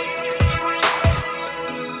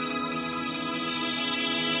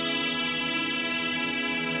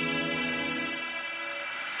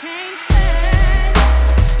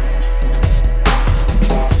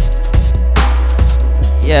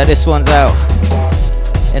 Yeah, this one's out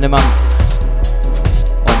in a month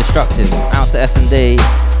on Destructive. Out to S&D.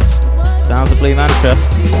 Sounds of Blue Mantra.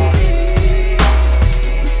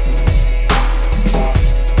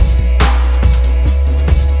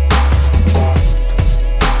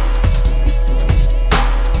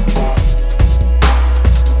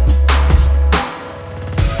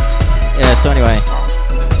 Yeah, so anyway,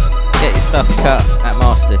 get your stuff cut at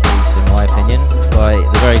Masterpiece, in my opinion, by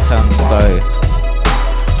the Very Tons Bow.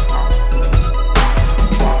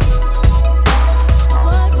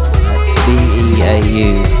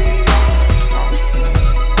 BEAU.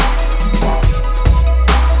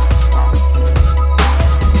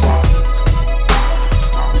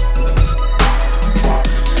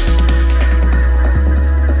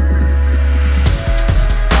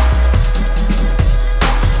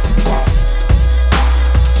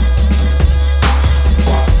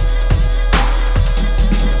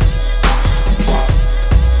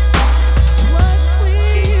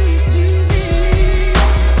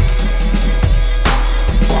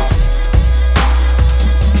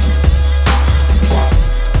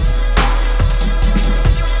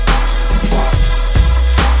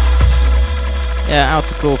 Yeah, out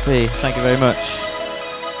to Corpy, thank you very much.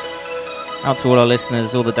 Out to all our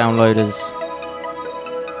listeners, all the downloaders.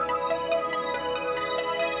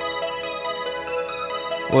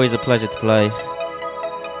 Always a pleasure to play.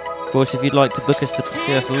 Of course, if you'd like to book us to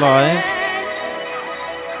see us live,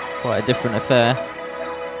 quite a different affair.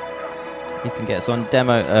 You can get us on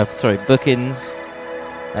bookings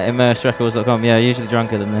at immerserecords.com. Yeah, usually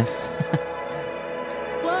drunker than this.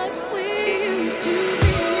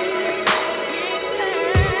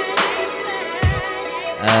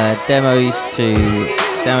 Demos at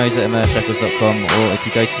immerserecords.com, or if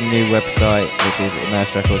you go to the new website, which is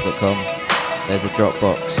immerserecords.com, there's a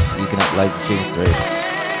Dropbox you can upload the tunes through.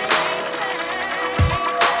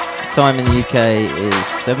 The time in the UK is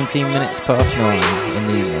 17 minutes past 9 in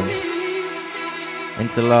the evening,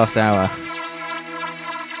 into the last hour.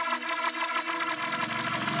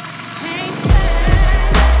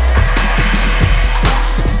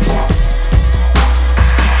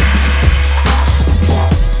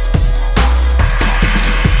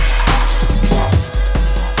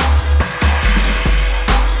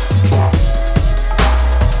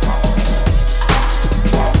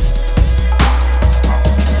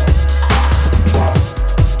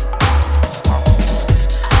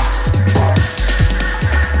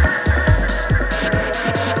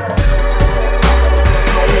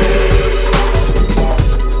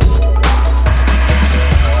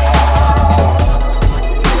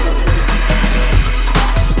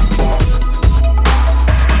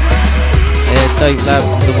 Dope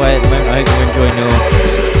Labs is away at the moment. I hope you're enjoying your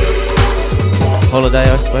holiday,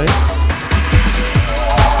 I suppose.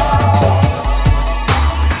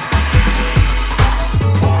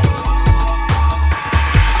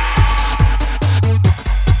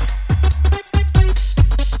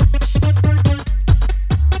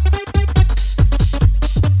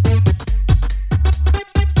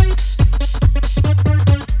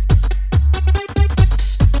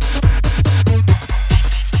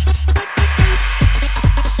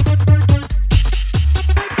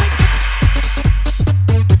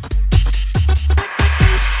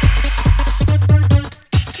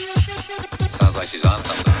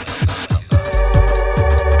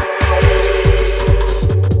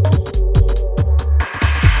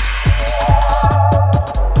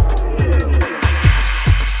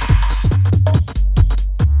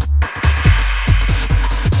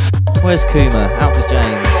 Where's Kuma? Out to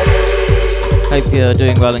James. Hope you're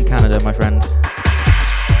doing well in Canada, my friend.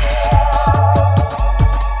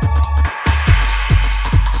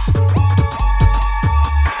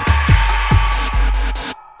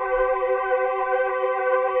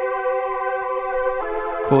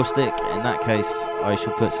 Caustic, in that case, I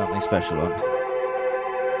shall put something special on.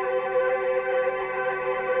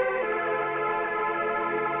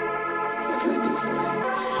 What can I do for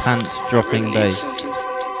you? Pants dropping bass.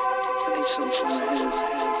 Some for my head.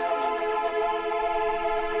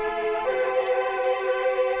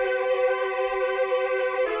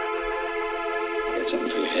 I got something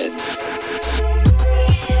for your head.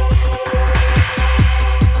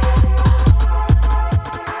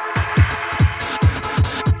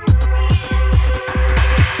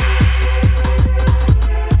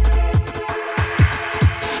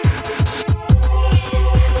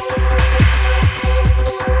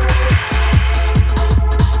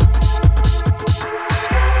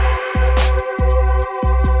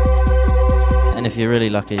 If you're really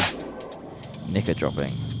lucky, knicker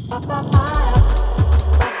dropping.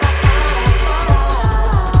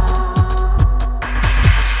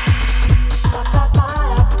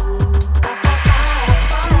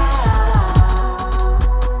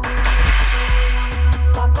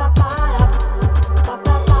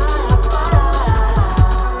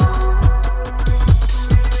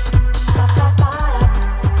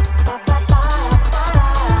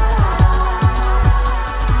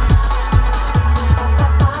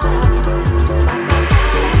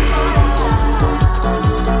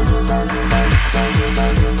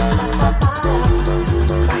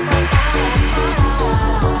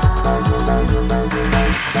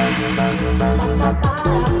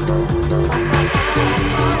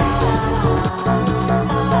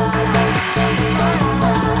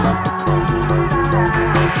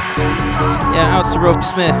 Out to Rob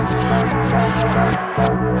Smith.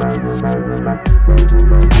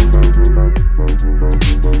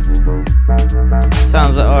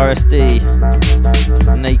 Sounds like RSD.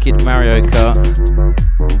 Naked Mario Kart.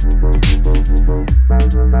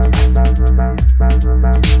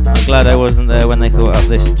 I'm glad I wasn't there when they thought up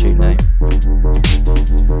this tune name.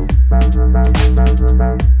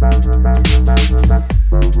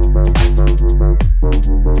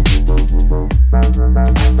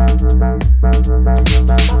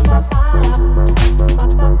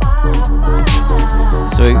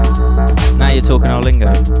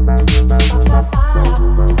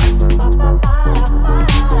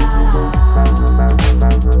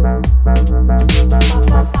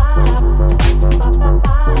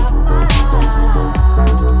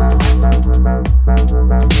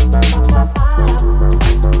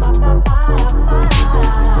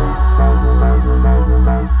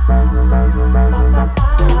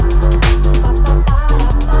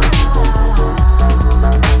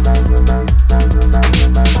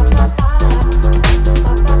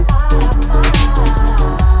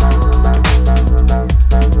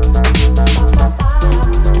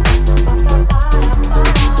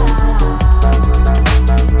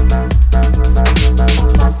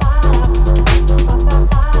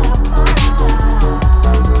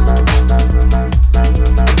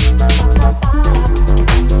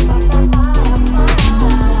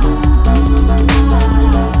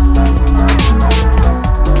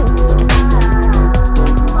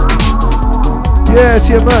 Yeah, it's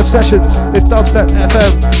the Immerse Sessions. It's Dubstep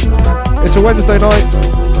FM. It's a Wednesday night,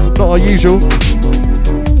 not our usual.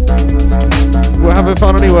 We're having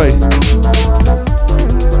fun anyway.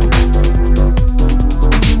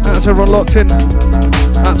 That's everyone locked in.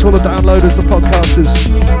 That's all the downloaders, the podcasters.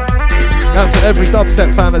 That's to every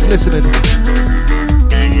dubstep fan that's listening.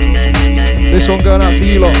 This one going out to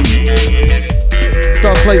you lot.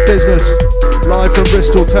 Dubplate Business, live from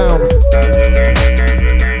Bristol town.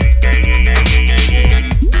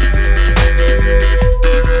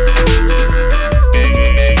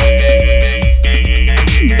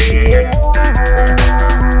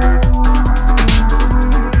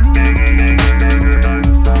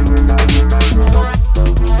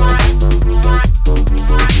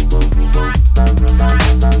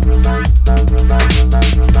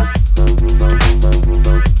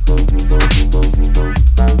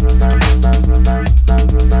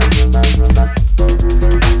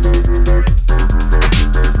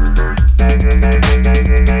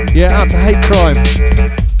 Yeah, out to Hate Crime.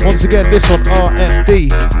 Once again, this one,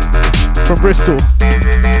 RSD from Bristol.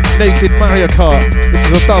 Naked Mario Kart. This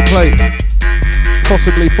is a dub plate,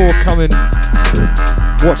 possibly forthcoming.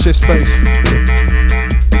 Watch this space.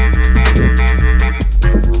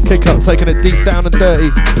 Kick up, taking it deep down and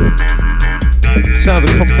dirty. Sounds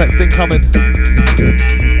of context incoming.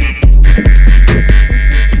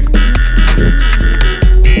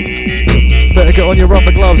 Better get on your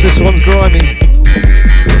rubber gloves, this one's grimy.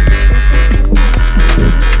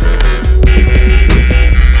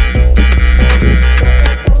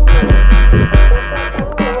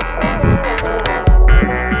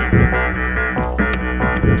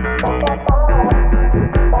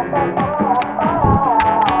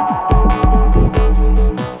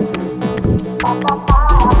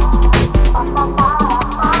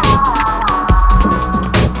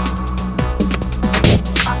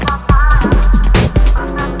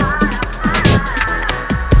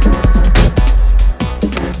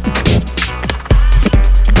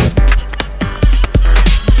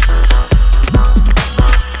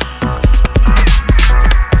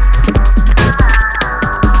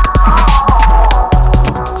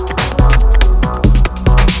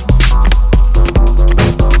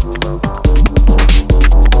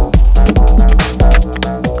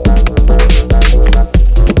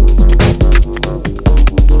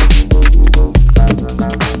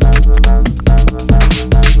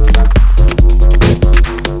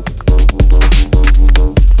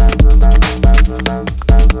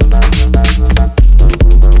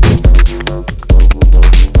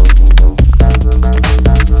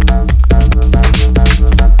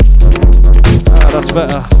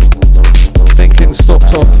 Better. Thinking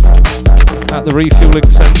stopped off at the refueling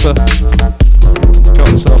centre. Got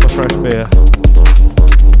himself a fresh beer.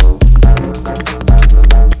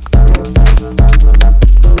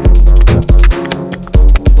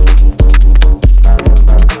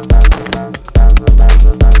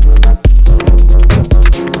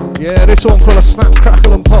 Yeah, this one full of snap,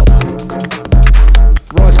 crackle and pop.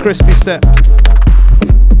 Rice Krispie step.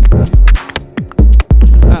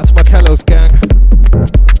 That's my Kellogg's gang.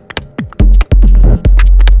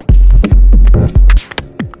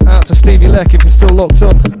 Out to Stevie Leck if you're still locked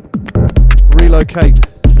on. Relocate.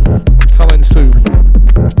 Coming soon.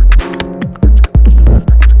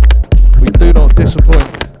 We do not disappoint.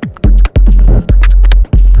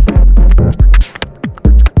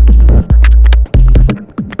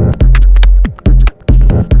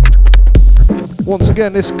 Once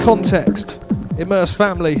again, this Context, Immerse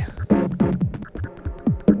Family.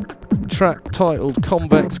 Track titled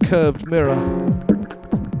Convex Curved Mirror.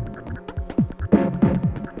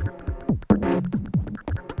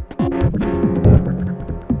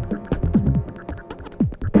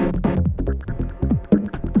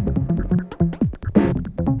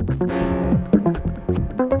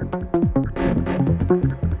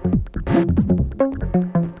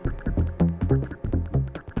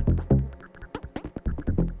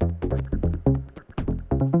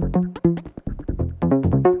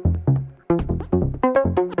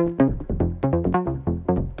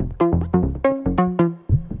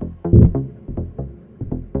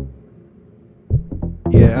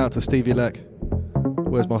 To Stevie Leck.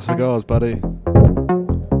 Where's my cigars, buddy?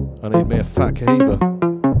 I need me a fat Cohiba.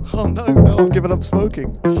 Oh no, I've given up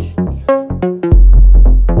smoking.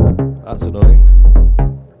 That's annoying.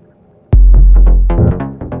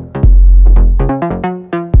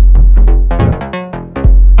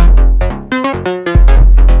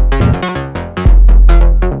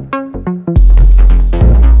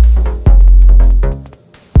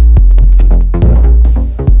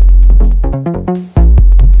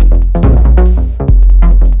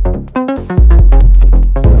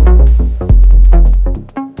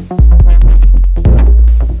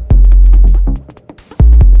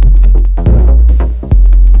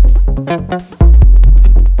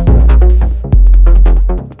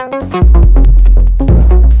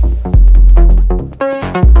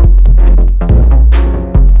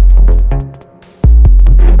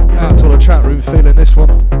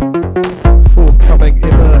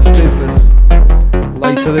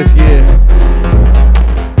 for this year.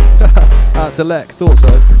 Out to Lek, thought so.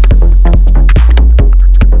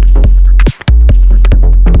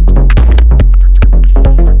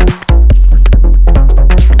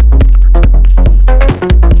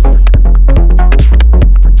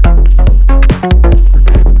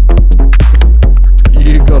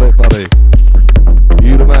 You got it, buddy.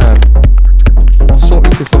 You the man. I'll sort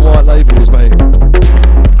you for some white labels, mate.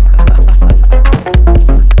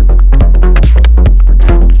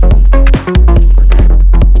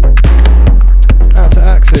 Out to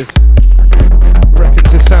Axis.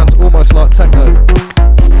 Reckons this sounds almost like techno.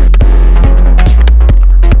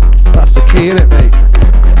 That's the key, innit, mate?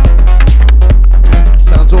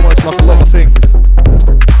 Sounds almost like a lot of things.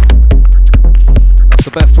 That's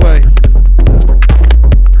the best way.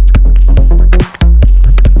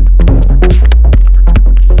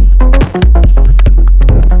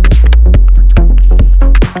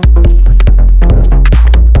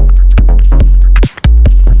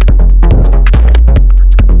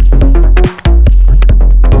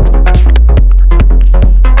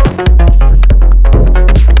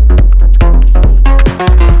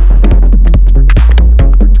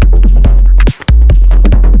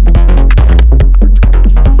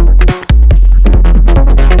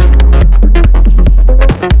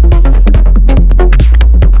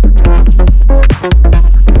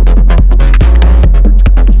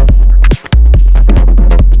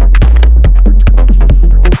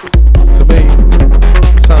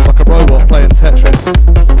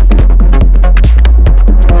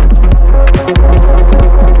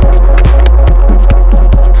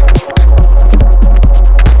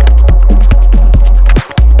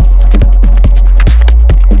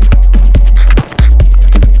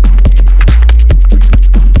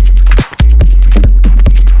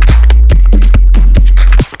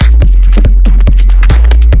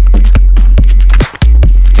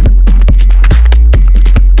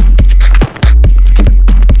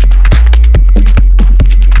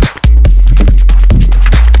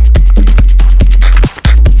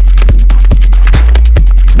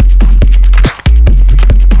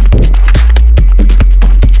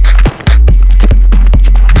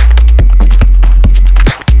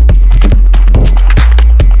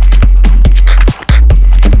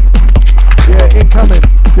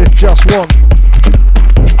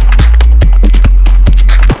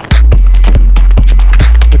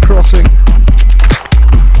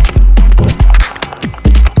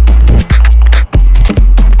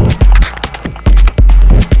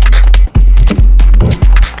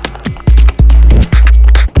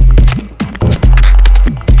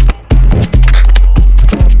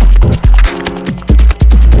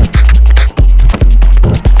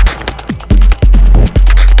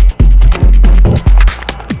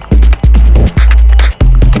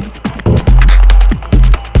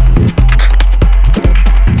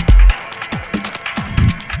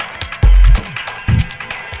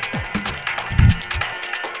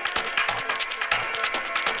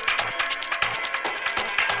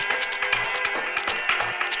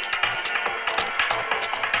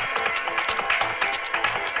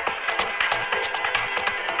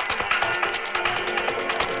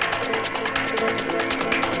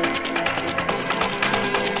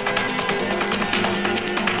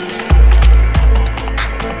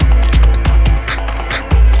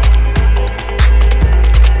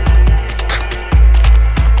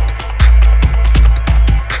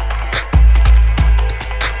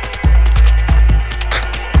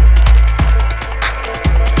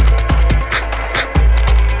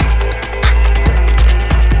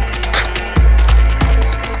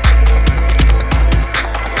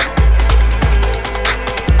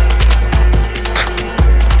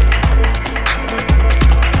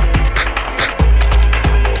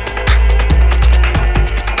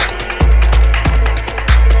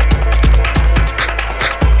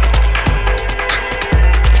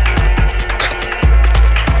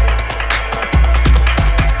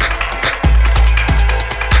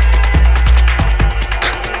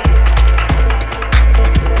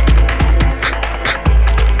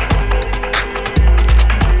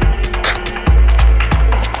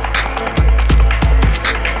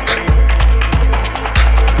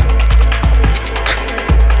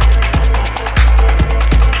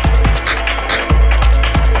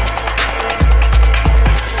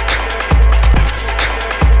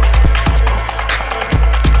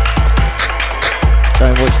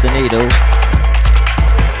 Watch the Needle.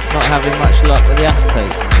 Not having much luck with the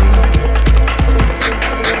acetates.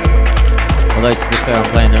 Although to be fair, I'm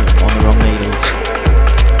playing on the wrong needles.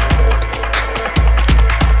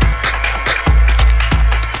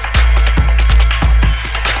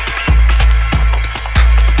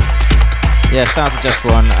 Yeah, Sounds of Just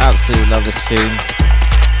One. Absolutely love this tune.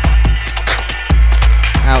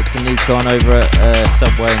 Out to Nukon over at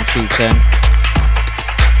Subway and Tube 10.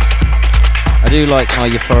 I do like my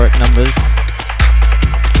euphoric numbers.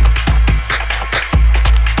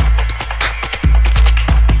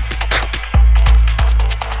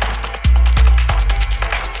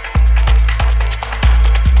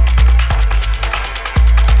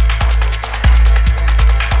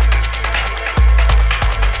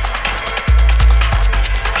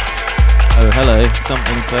 Oh, hello.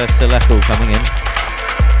 Something for Seleko coming in.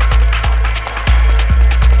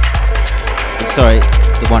 Sorry,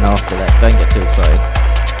 the one after that. Don't get too excited.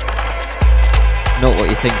 Not what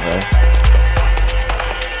you think though.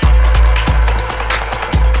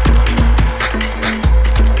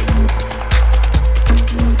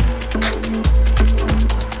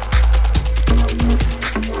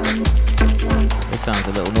 This sounds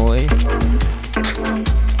a little naughty.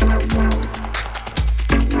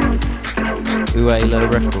 Uelo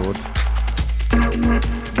record.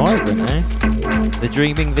 Migrant, eh? The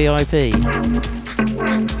Dreaming VIP.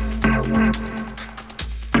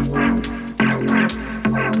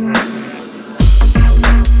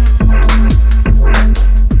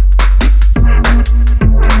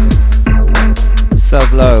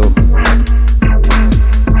 Sub low.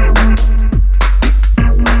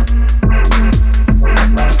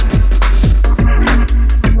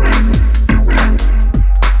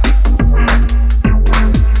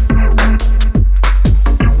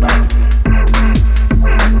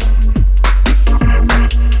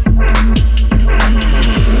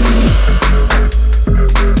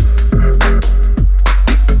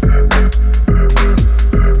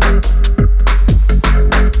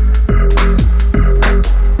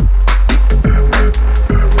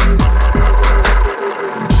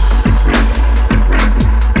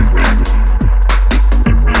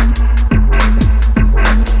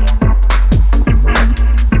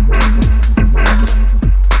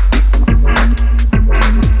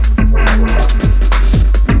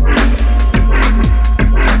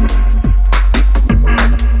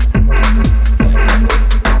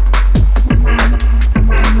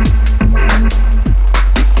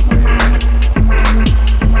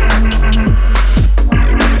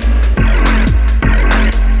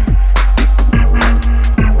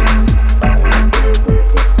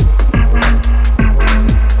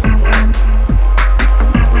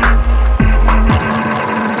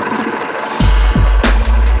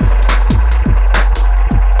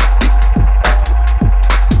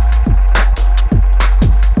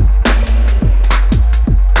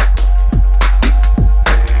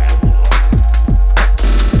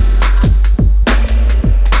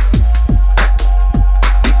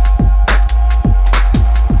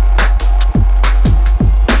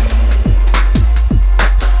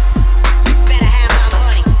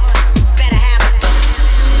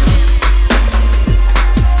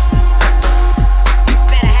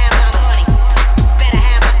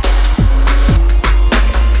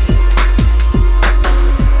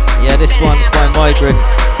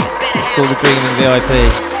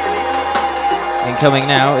 Coming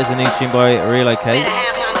now is a new tune by Relocate.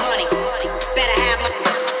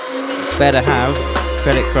 Better Have,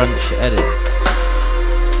 Credit Crunch edit.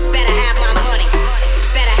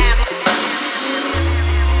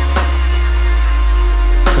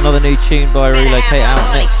 It's another new tune by Relocate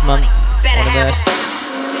out next month on Immerse.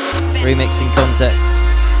 Remixing Context.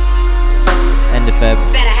 End of Feb.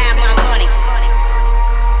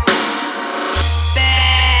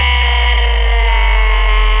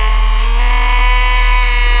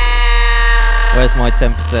 Where's my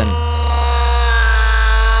 10%?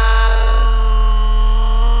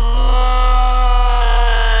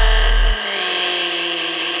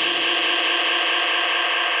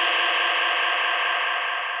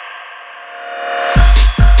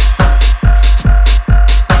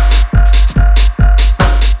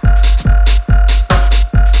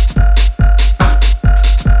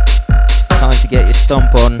 Time to get your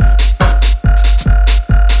stomp on.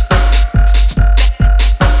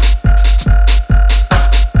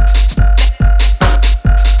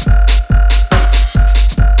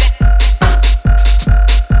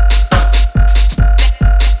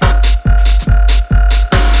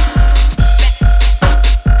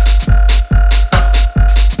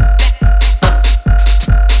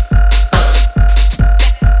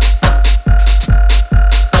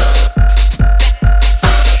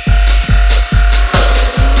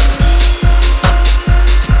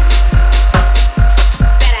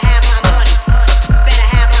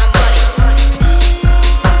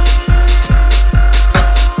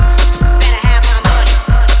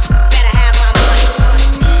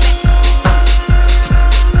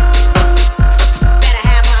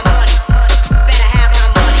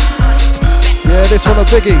 one a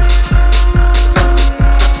biggie.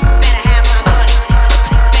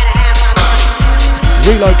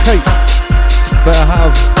 Relocate. Better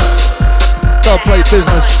have dub plate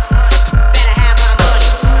business.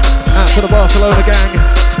 Out to the Barcelona gang.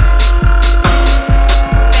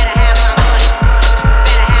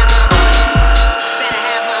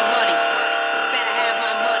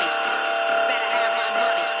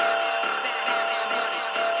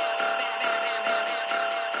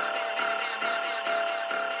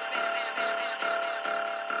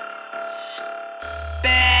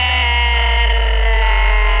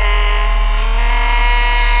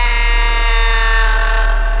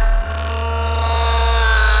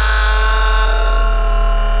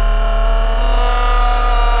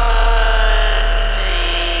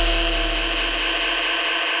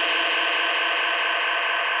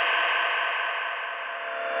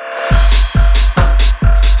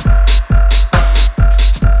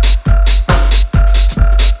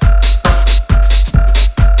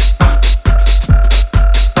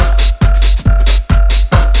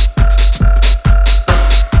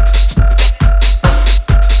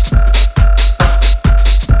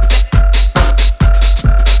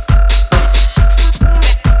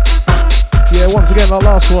 Our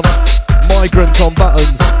last one, Migrant on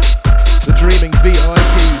Buttons, the Dreaming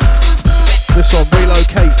VIP. This one,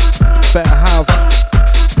 Relocate, Better Have.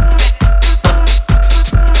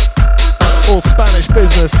 All Spanish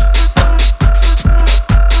business.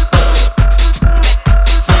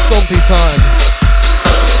 Stompy time.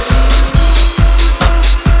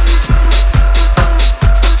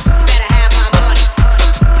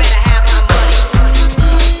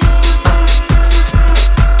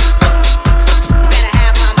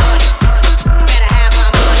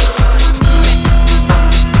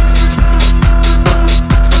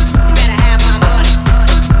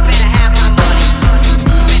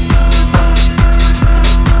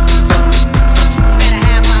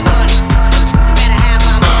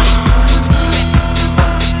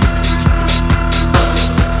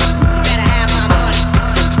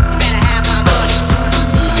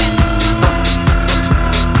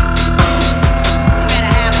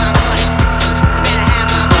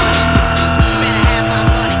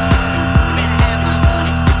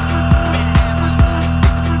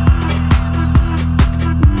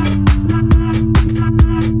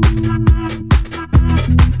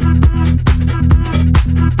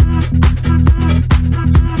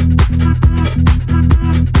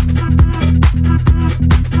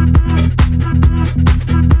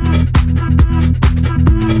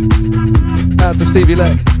 Stevie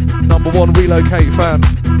Leck, #1 Relocate fan.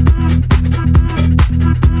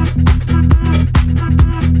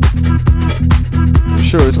 I'm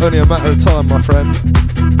sure it's only a matter of time, my friend.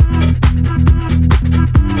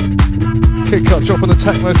 Kid Cut dropping the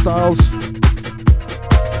techno styles.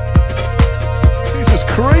 This is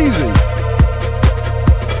crazy.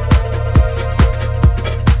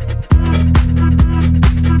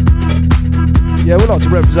 Yeah, we like to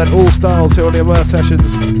represent all styles here on the Immerse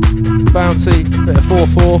Sessions. Bouncy, bit of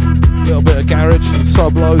 4/4, little bit of garage, some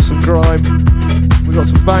sub-low, some grime. We got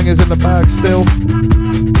some bangers in the bag still.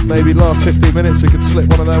 Maybe last 15 minutes we could slip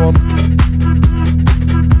one of them on.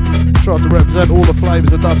 Try to represent all the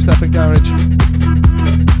flavours of dubstep and garage,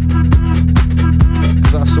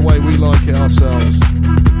 because that's the way we like it ourselves.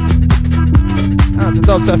 Out to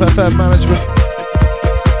Dubstep FM management,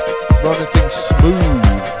 running things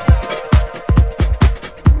smooth.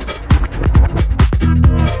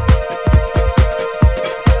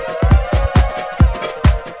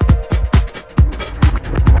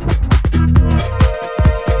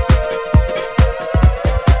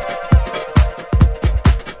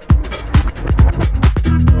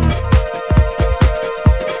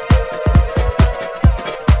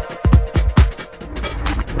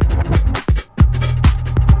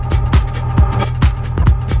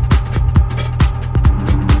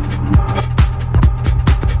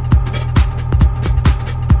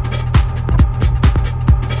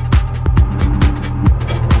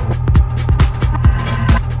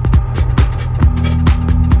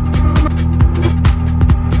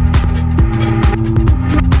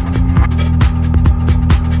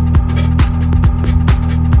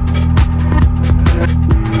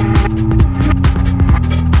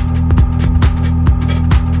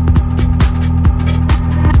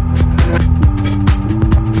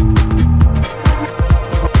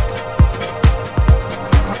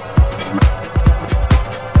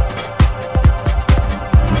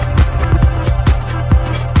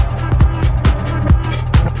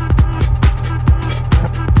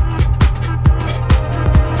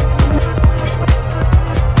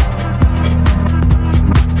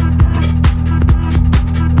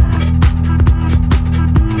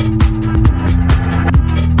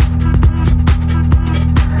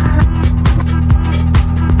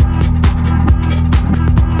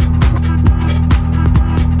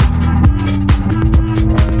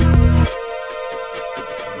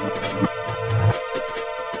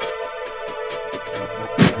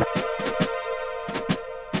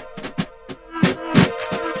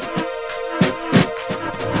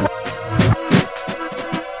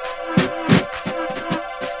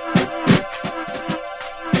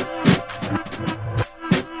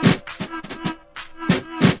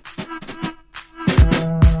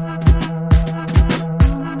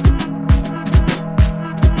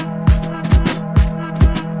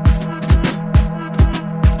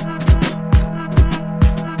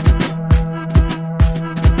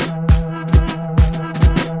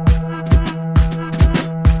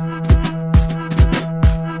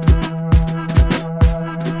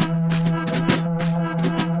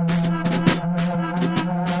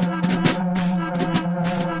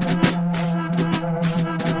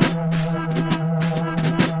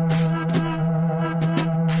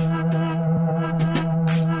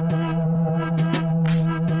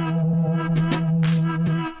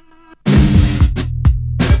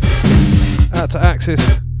 to Axis.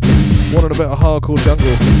 Wanting a bit of hardcore jungle.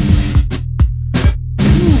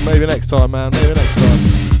 Ooh, maybe next time, man. Maybe next time.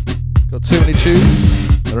 Got too many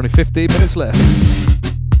tunes. There are only 15 minutes left.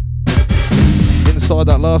 Inside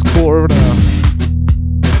that last quarter of an hour.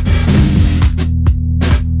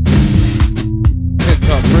 Pick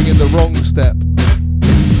up, bring in the wrong step.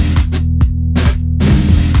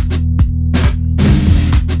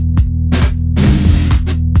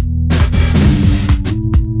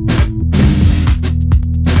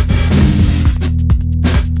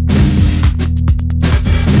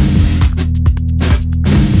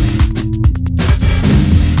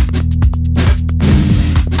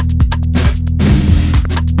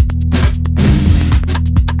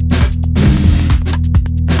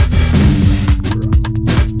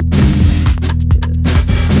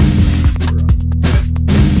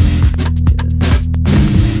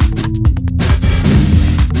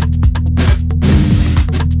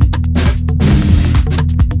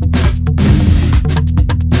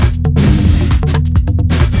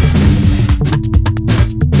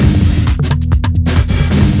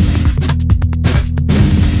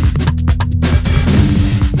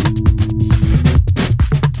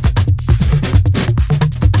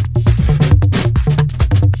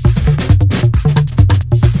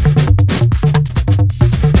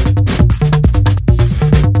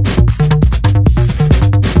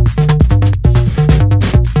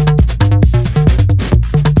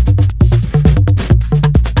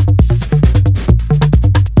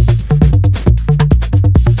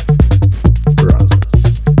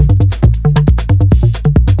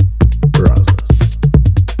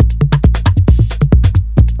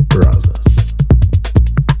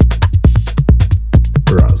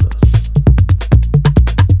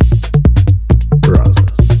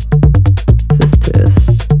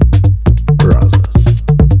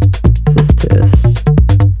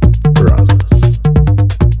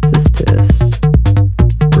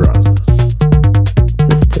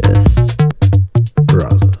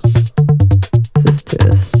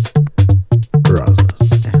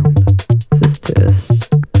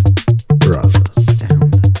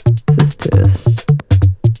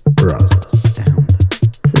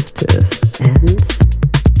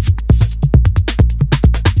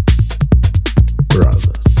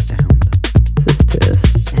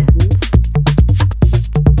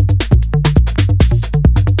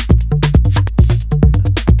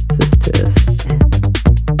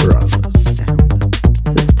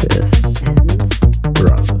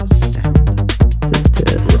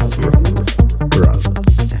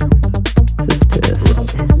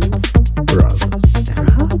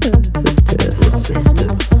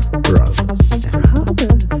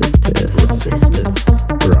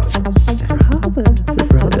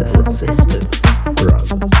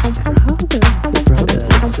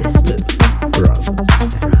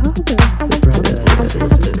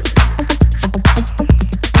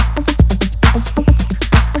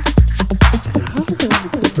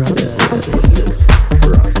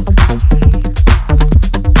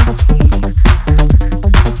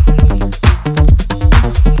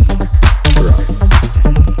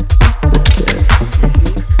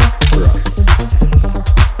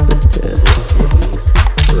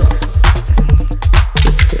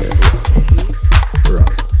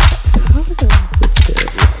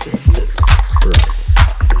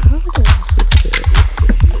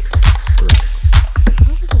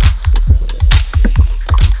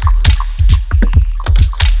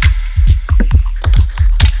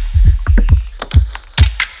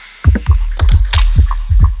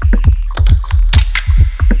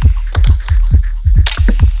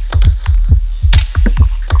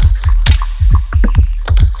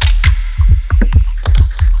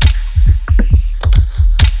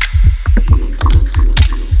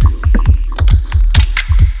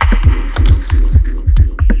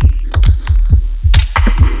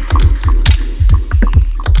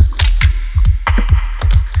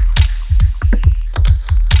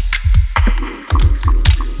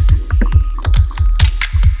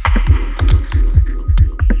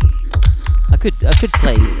 I could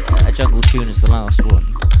play a jungle tune as the last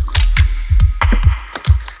one,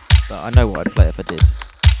 but I know what I'd play if I did.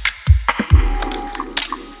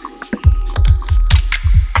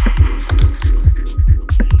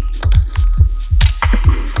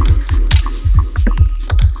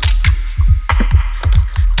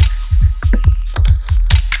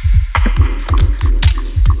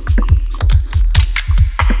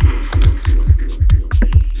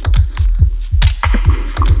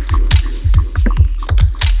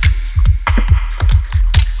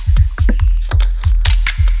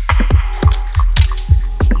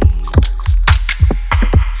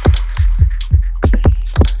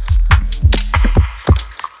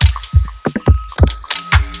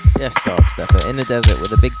 in the desert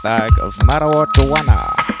with a big bag of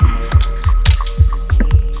marijuana.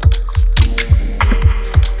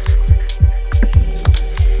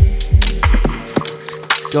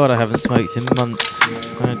 God, I haven't smoked in months.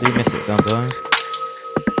 I do miss it sometimes.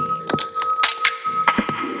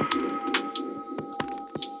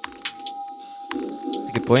 That's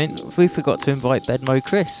a good point. We forgot to invite Bedmo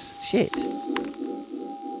Chris. Shit.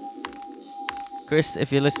 Chris,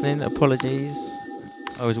 if you're listening, apologies.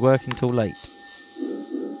 I was working till late.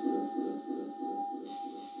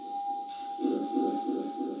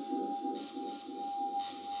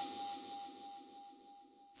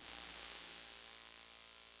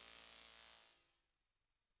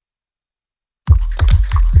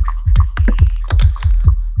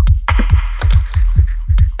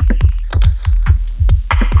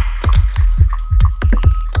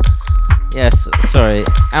 Yes, sorry,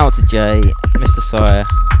 out to Jay, Mr. Sire.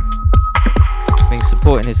 Been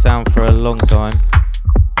supporting his sound for a long time.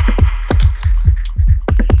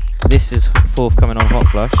 This is forthcoming on Hot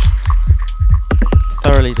Flush.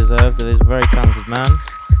 Thoroughly deserved of this very talented man.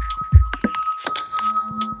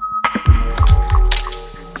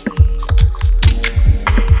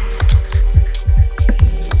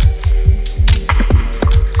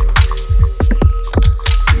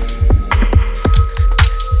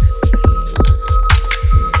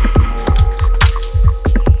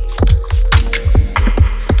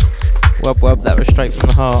 Wub, that was straight from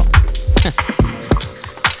the heart.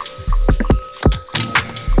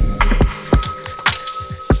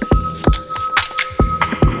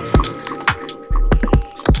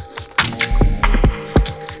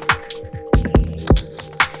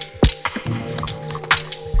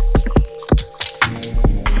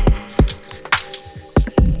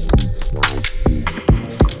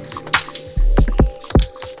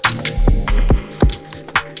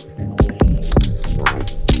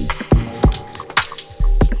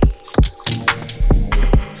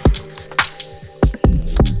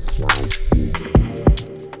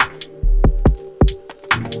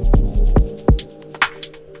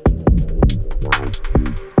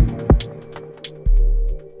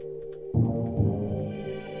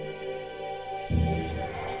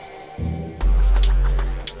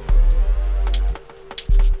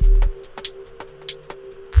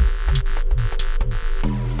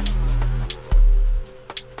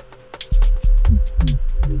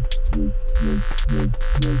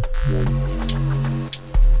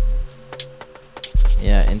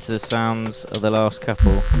 Yeah, into the sounds of the last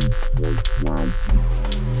couple.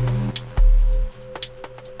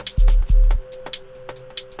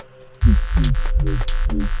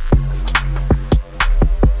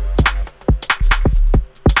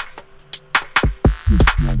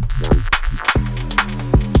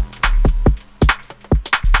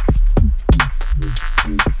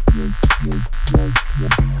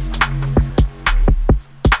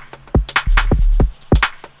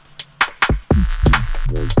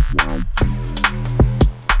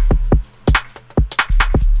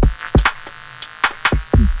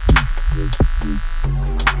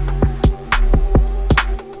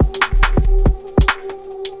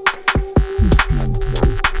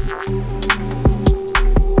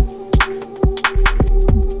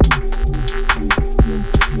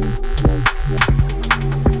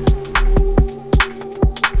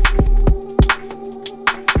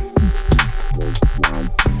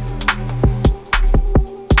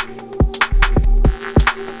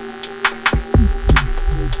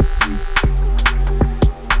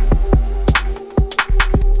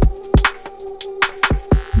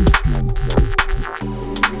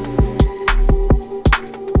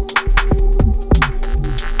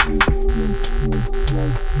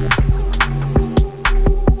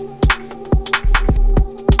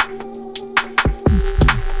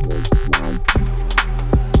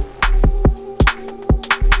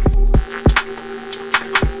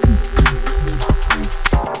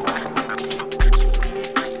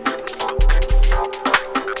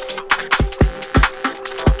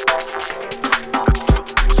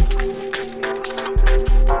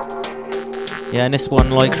 Yeah, and this one,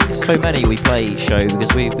 like so many we play each show,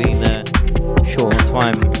 because we've been short on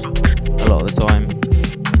time a lot of the time.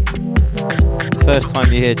 The first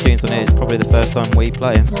time you hear tunes on it is probably the first time we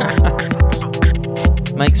play them.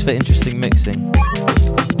 Makes for interesting mixing.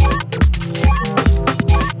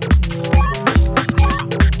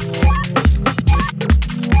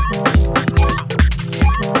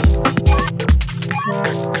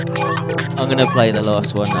 I'm gonna play the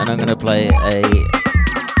last one, and I'm gonna play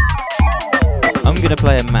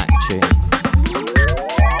a Mac tune.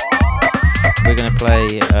 We're gonna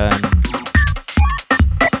play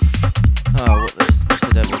what's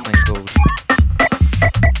the devil thing called?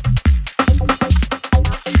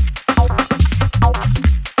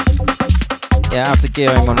 Yeah, out to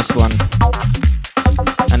Guillaume on this one.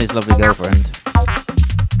 And his lovely girlfriend.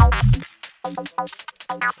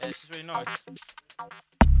 Yeah, this is really nice.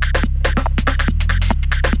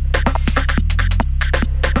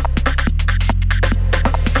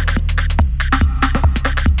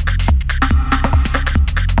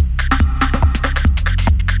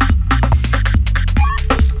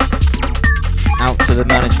 Out to the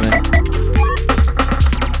management.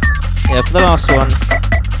 Yeah, for the last one,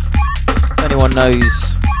 if anyone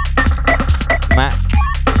knows Mac,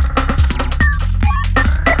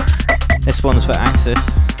 this one's for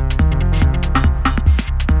Axis.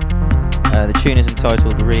 The tune is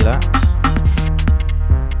entitled Relapse.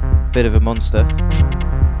 Bit of a monster.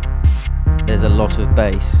 There's a lot of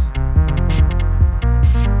bass.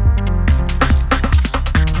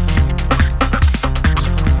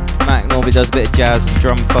 Mac normally does a bit of jazz and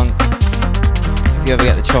drum funk. If you ever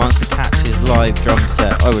get the chance to catch his live drum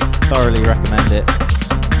set, I would thoroughly recommend it.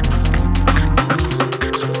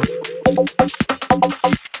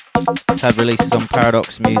 It's had releases on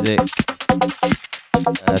Paradox Music,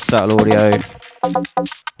 Subtle Audio,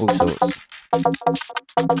 all sorts.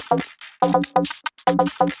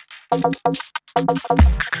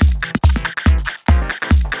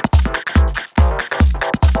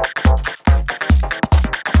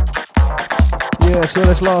 Yeah, so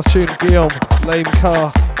this last tune, Guillaume, Lame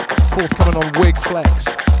Car, forthcoming on Wig Flex.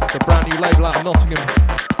 It's a brand new label out of Nottingham.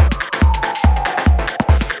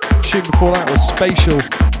 Tune before that was Spatial,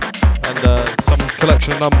 and some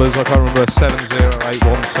collection of numbers, I can't remember,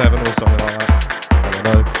 70817 or something like that. I don't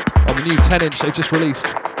know. On the new 10-inch they've just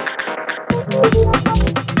released.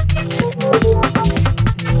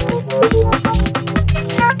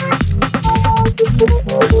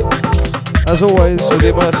 As always, with the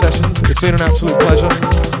Immerse Sessions, it's been an absolute pleasure.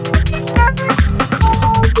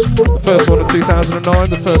 The first one of 2009,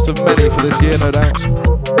 the first of many for this year, no doubt.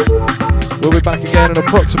 We'll be back again in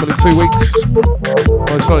approximately 2 weeks.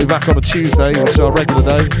 Most likely back on a Tuesday, which is our regular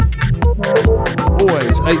day.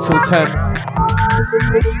 Always 8 till 10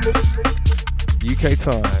 UK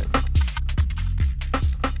time.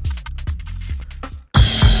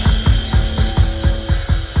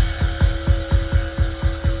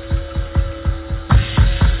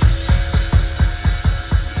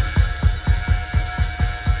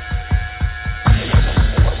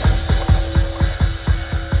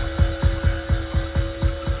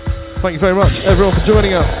 Thank you very much, everyone, for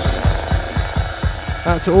joining us.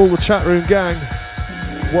 Out to all the chat room gang.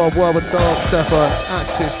 Wild Wild, Dark Stepper,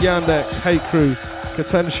 Axis, Yandex, Hate Crew,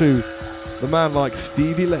 Katenshu, the man like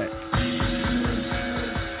Stevie Leck.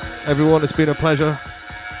 Everyone, it's been a pleasure.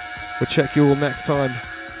 We'll check you all next time.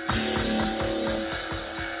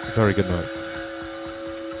 Very good night.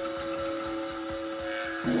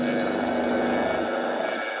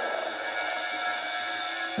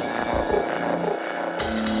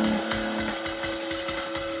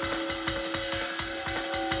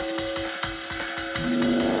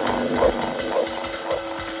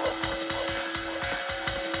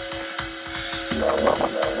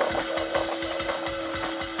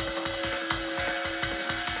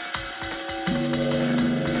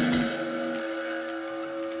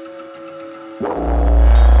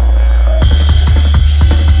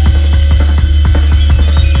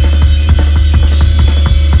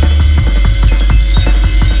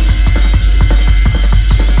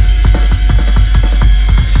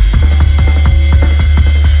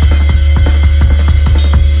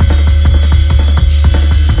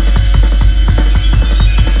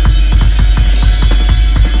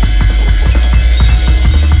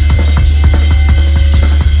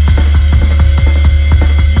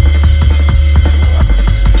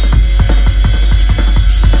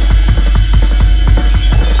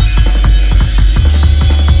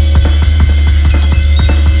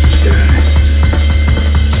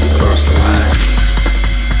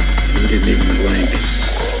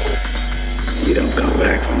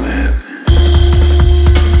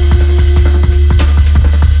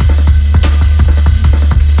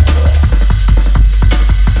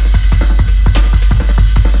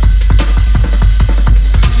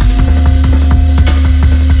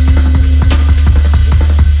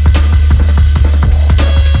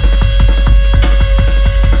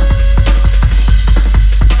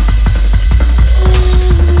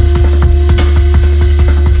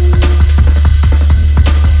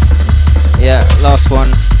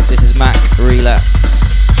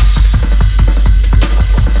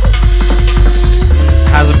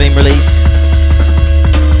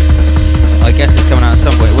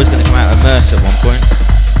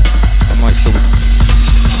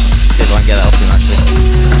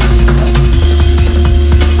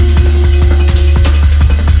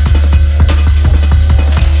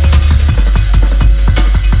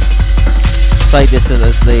 played this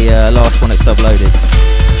as the last one it's uploaded.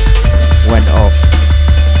 Went off.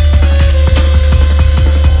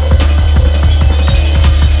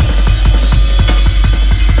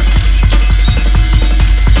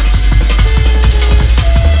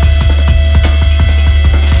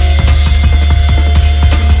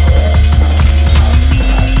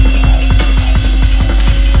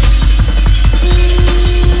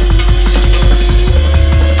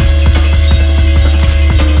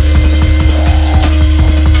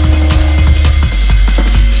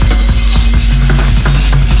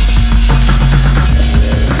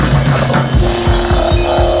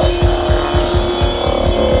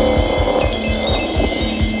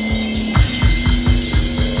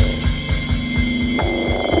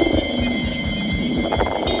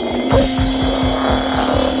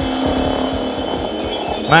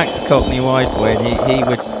 Max Cockney Wide Boy, and he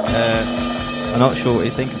would, I'm not sure what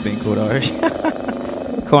you think of being called Irish.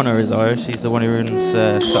 Connor is Irish, he's the one who runs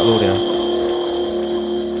Subtle Audio.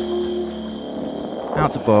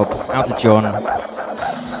 Out to Bob, out to John.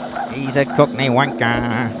 He's a Cockney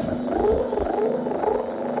wanker.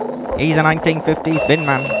 He's a 1950s bin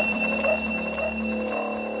man.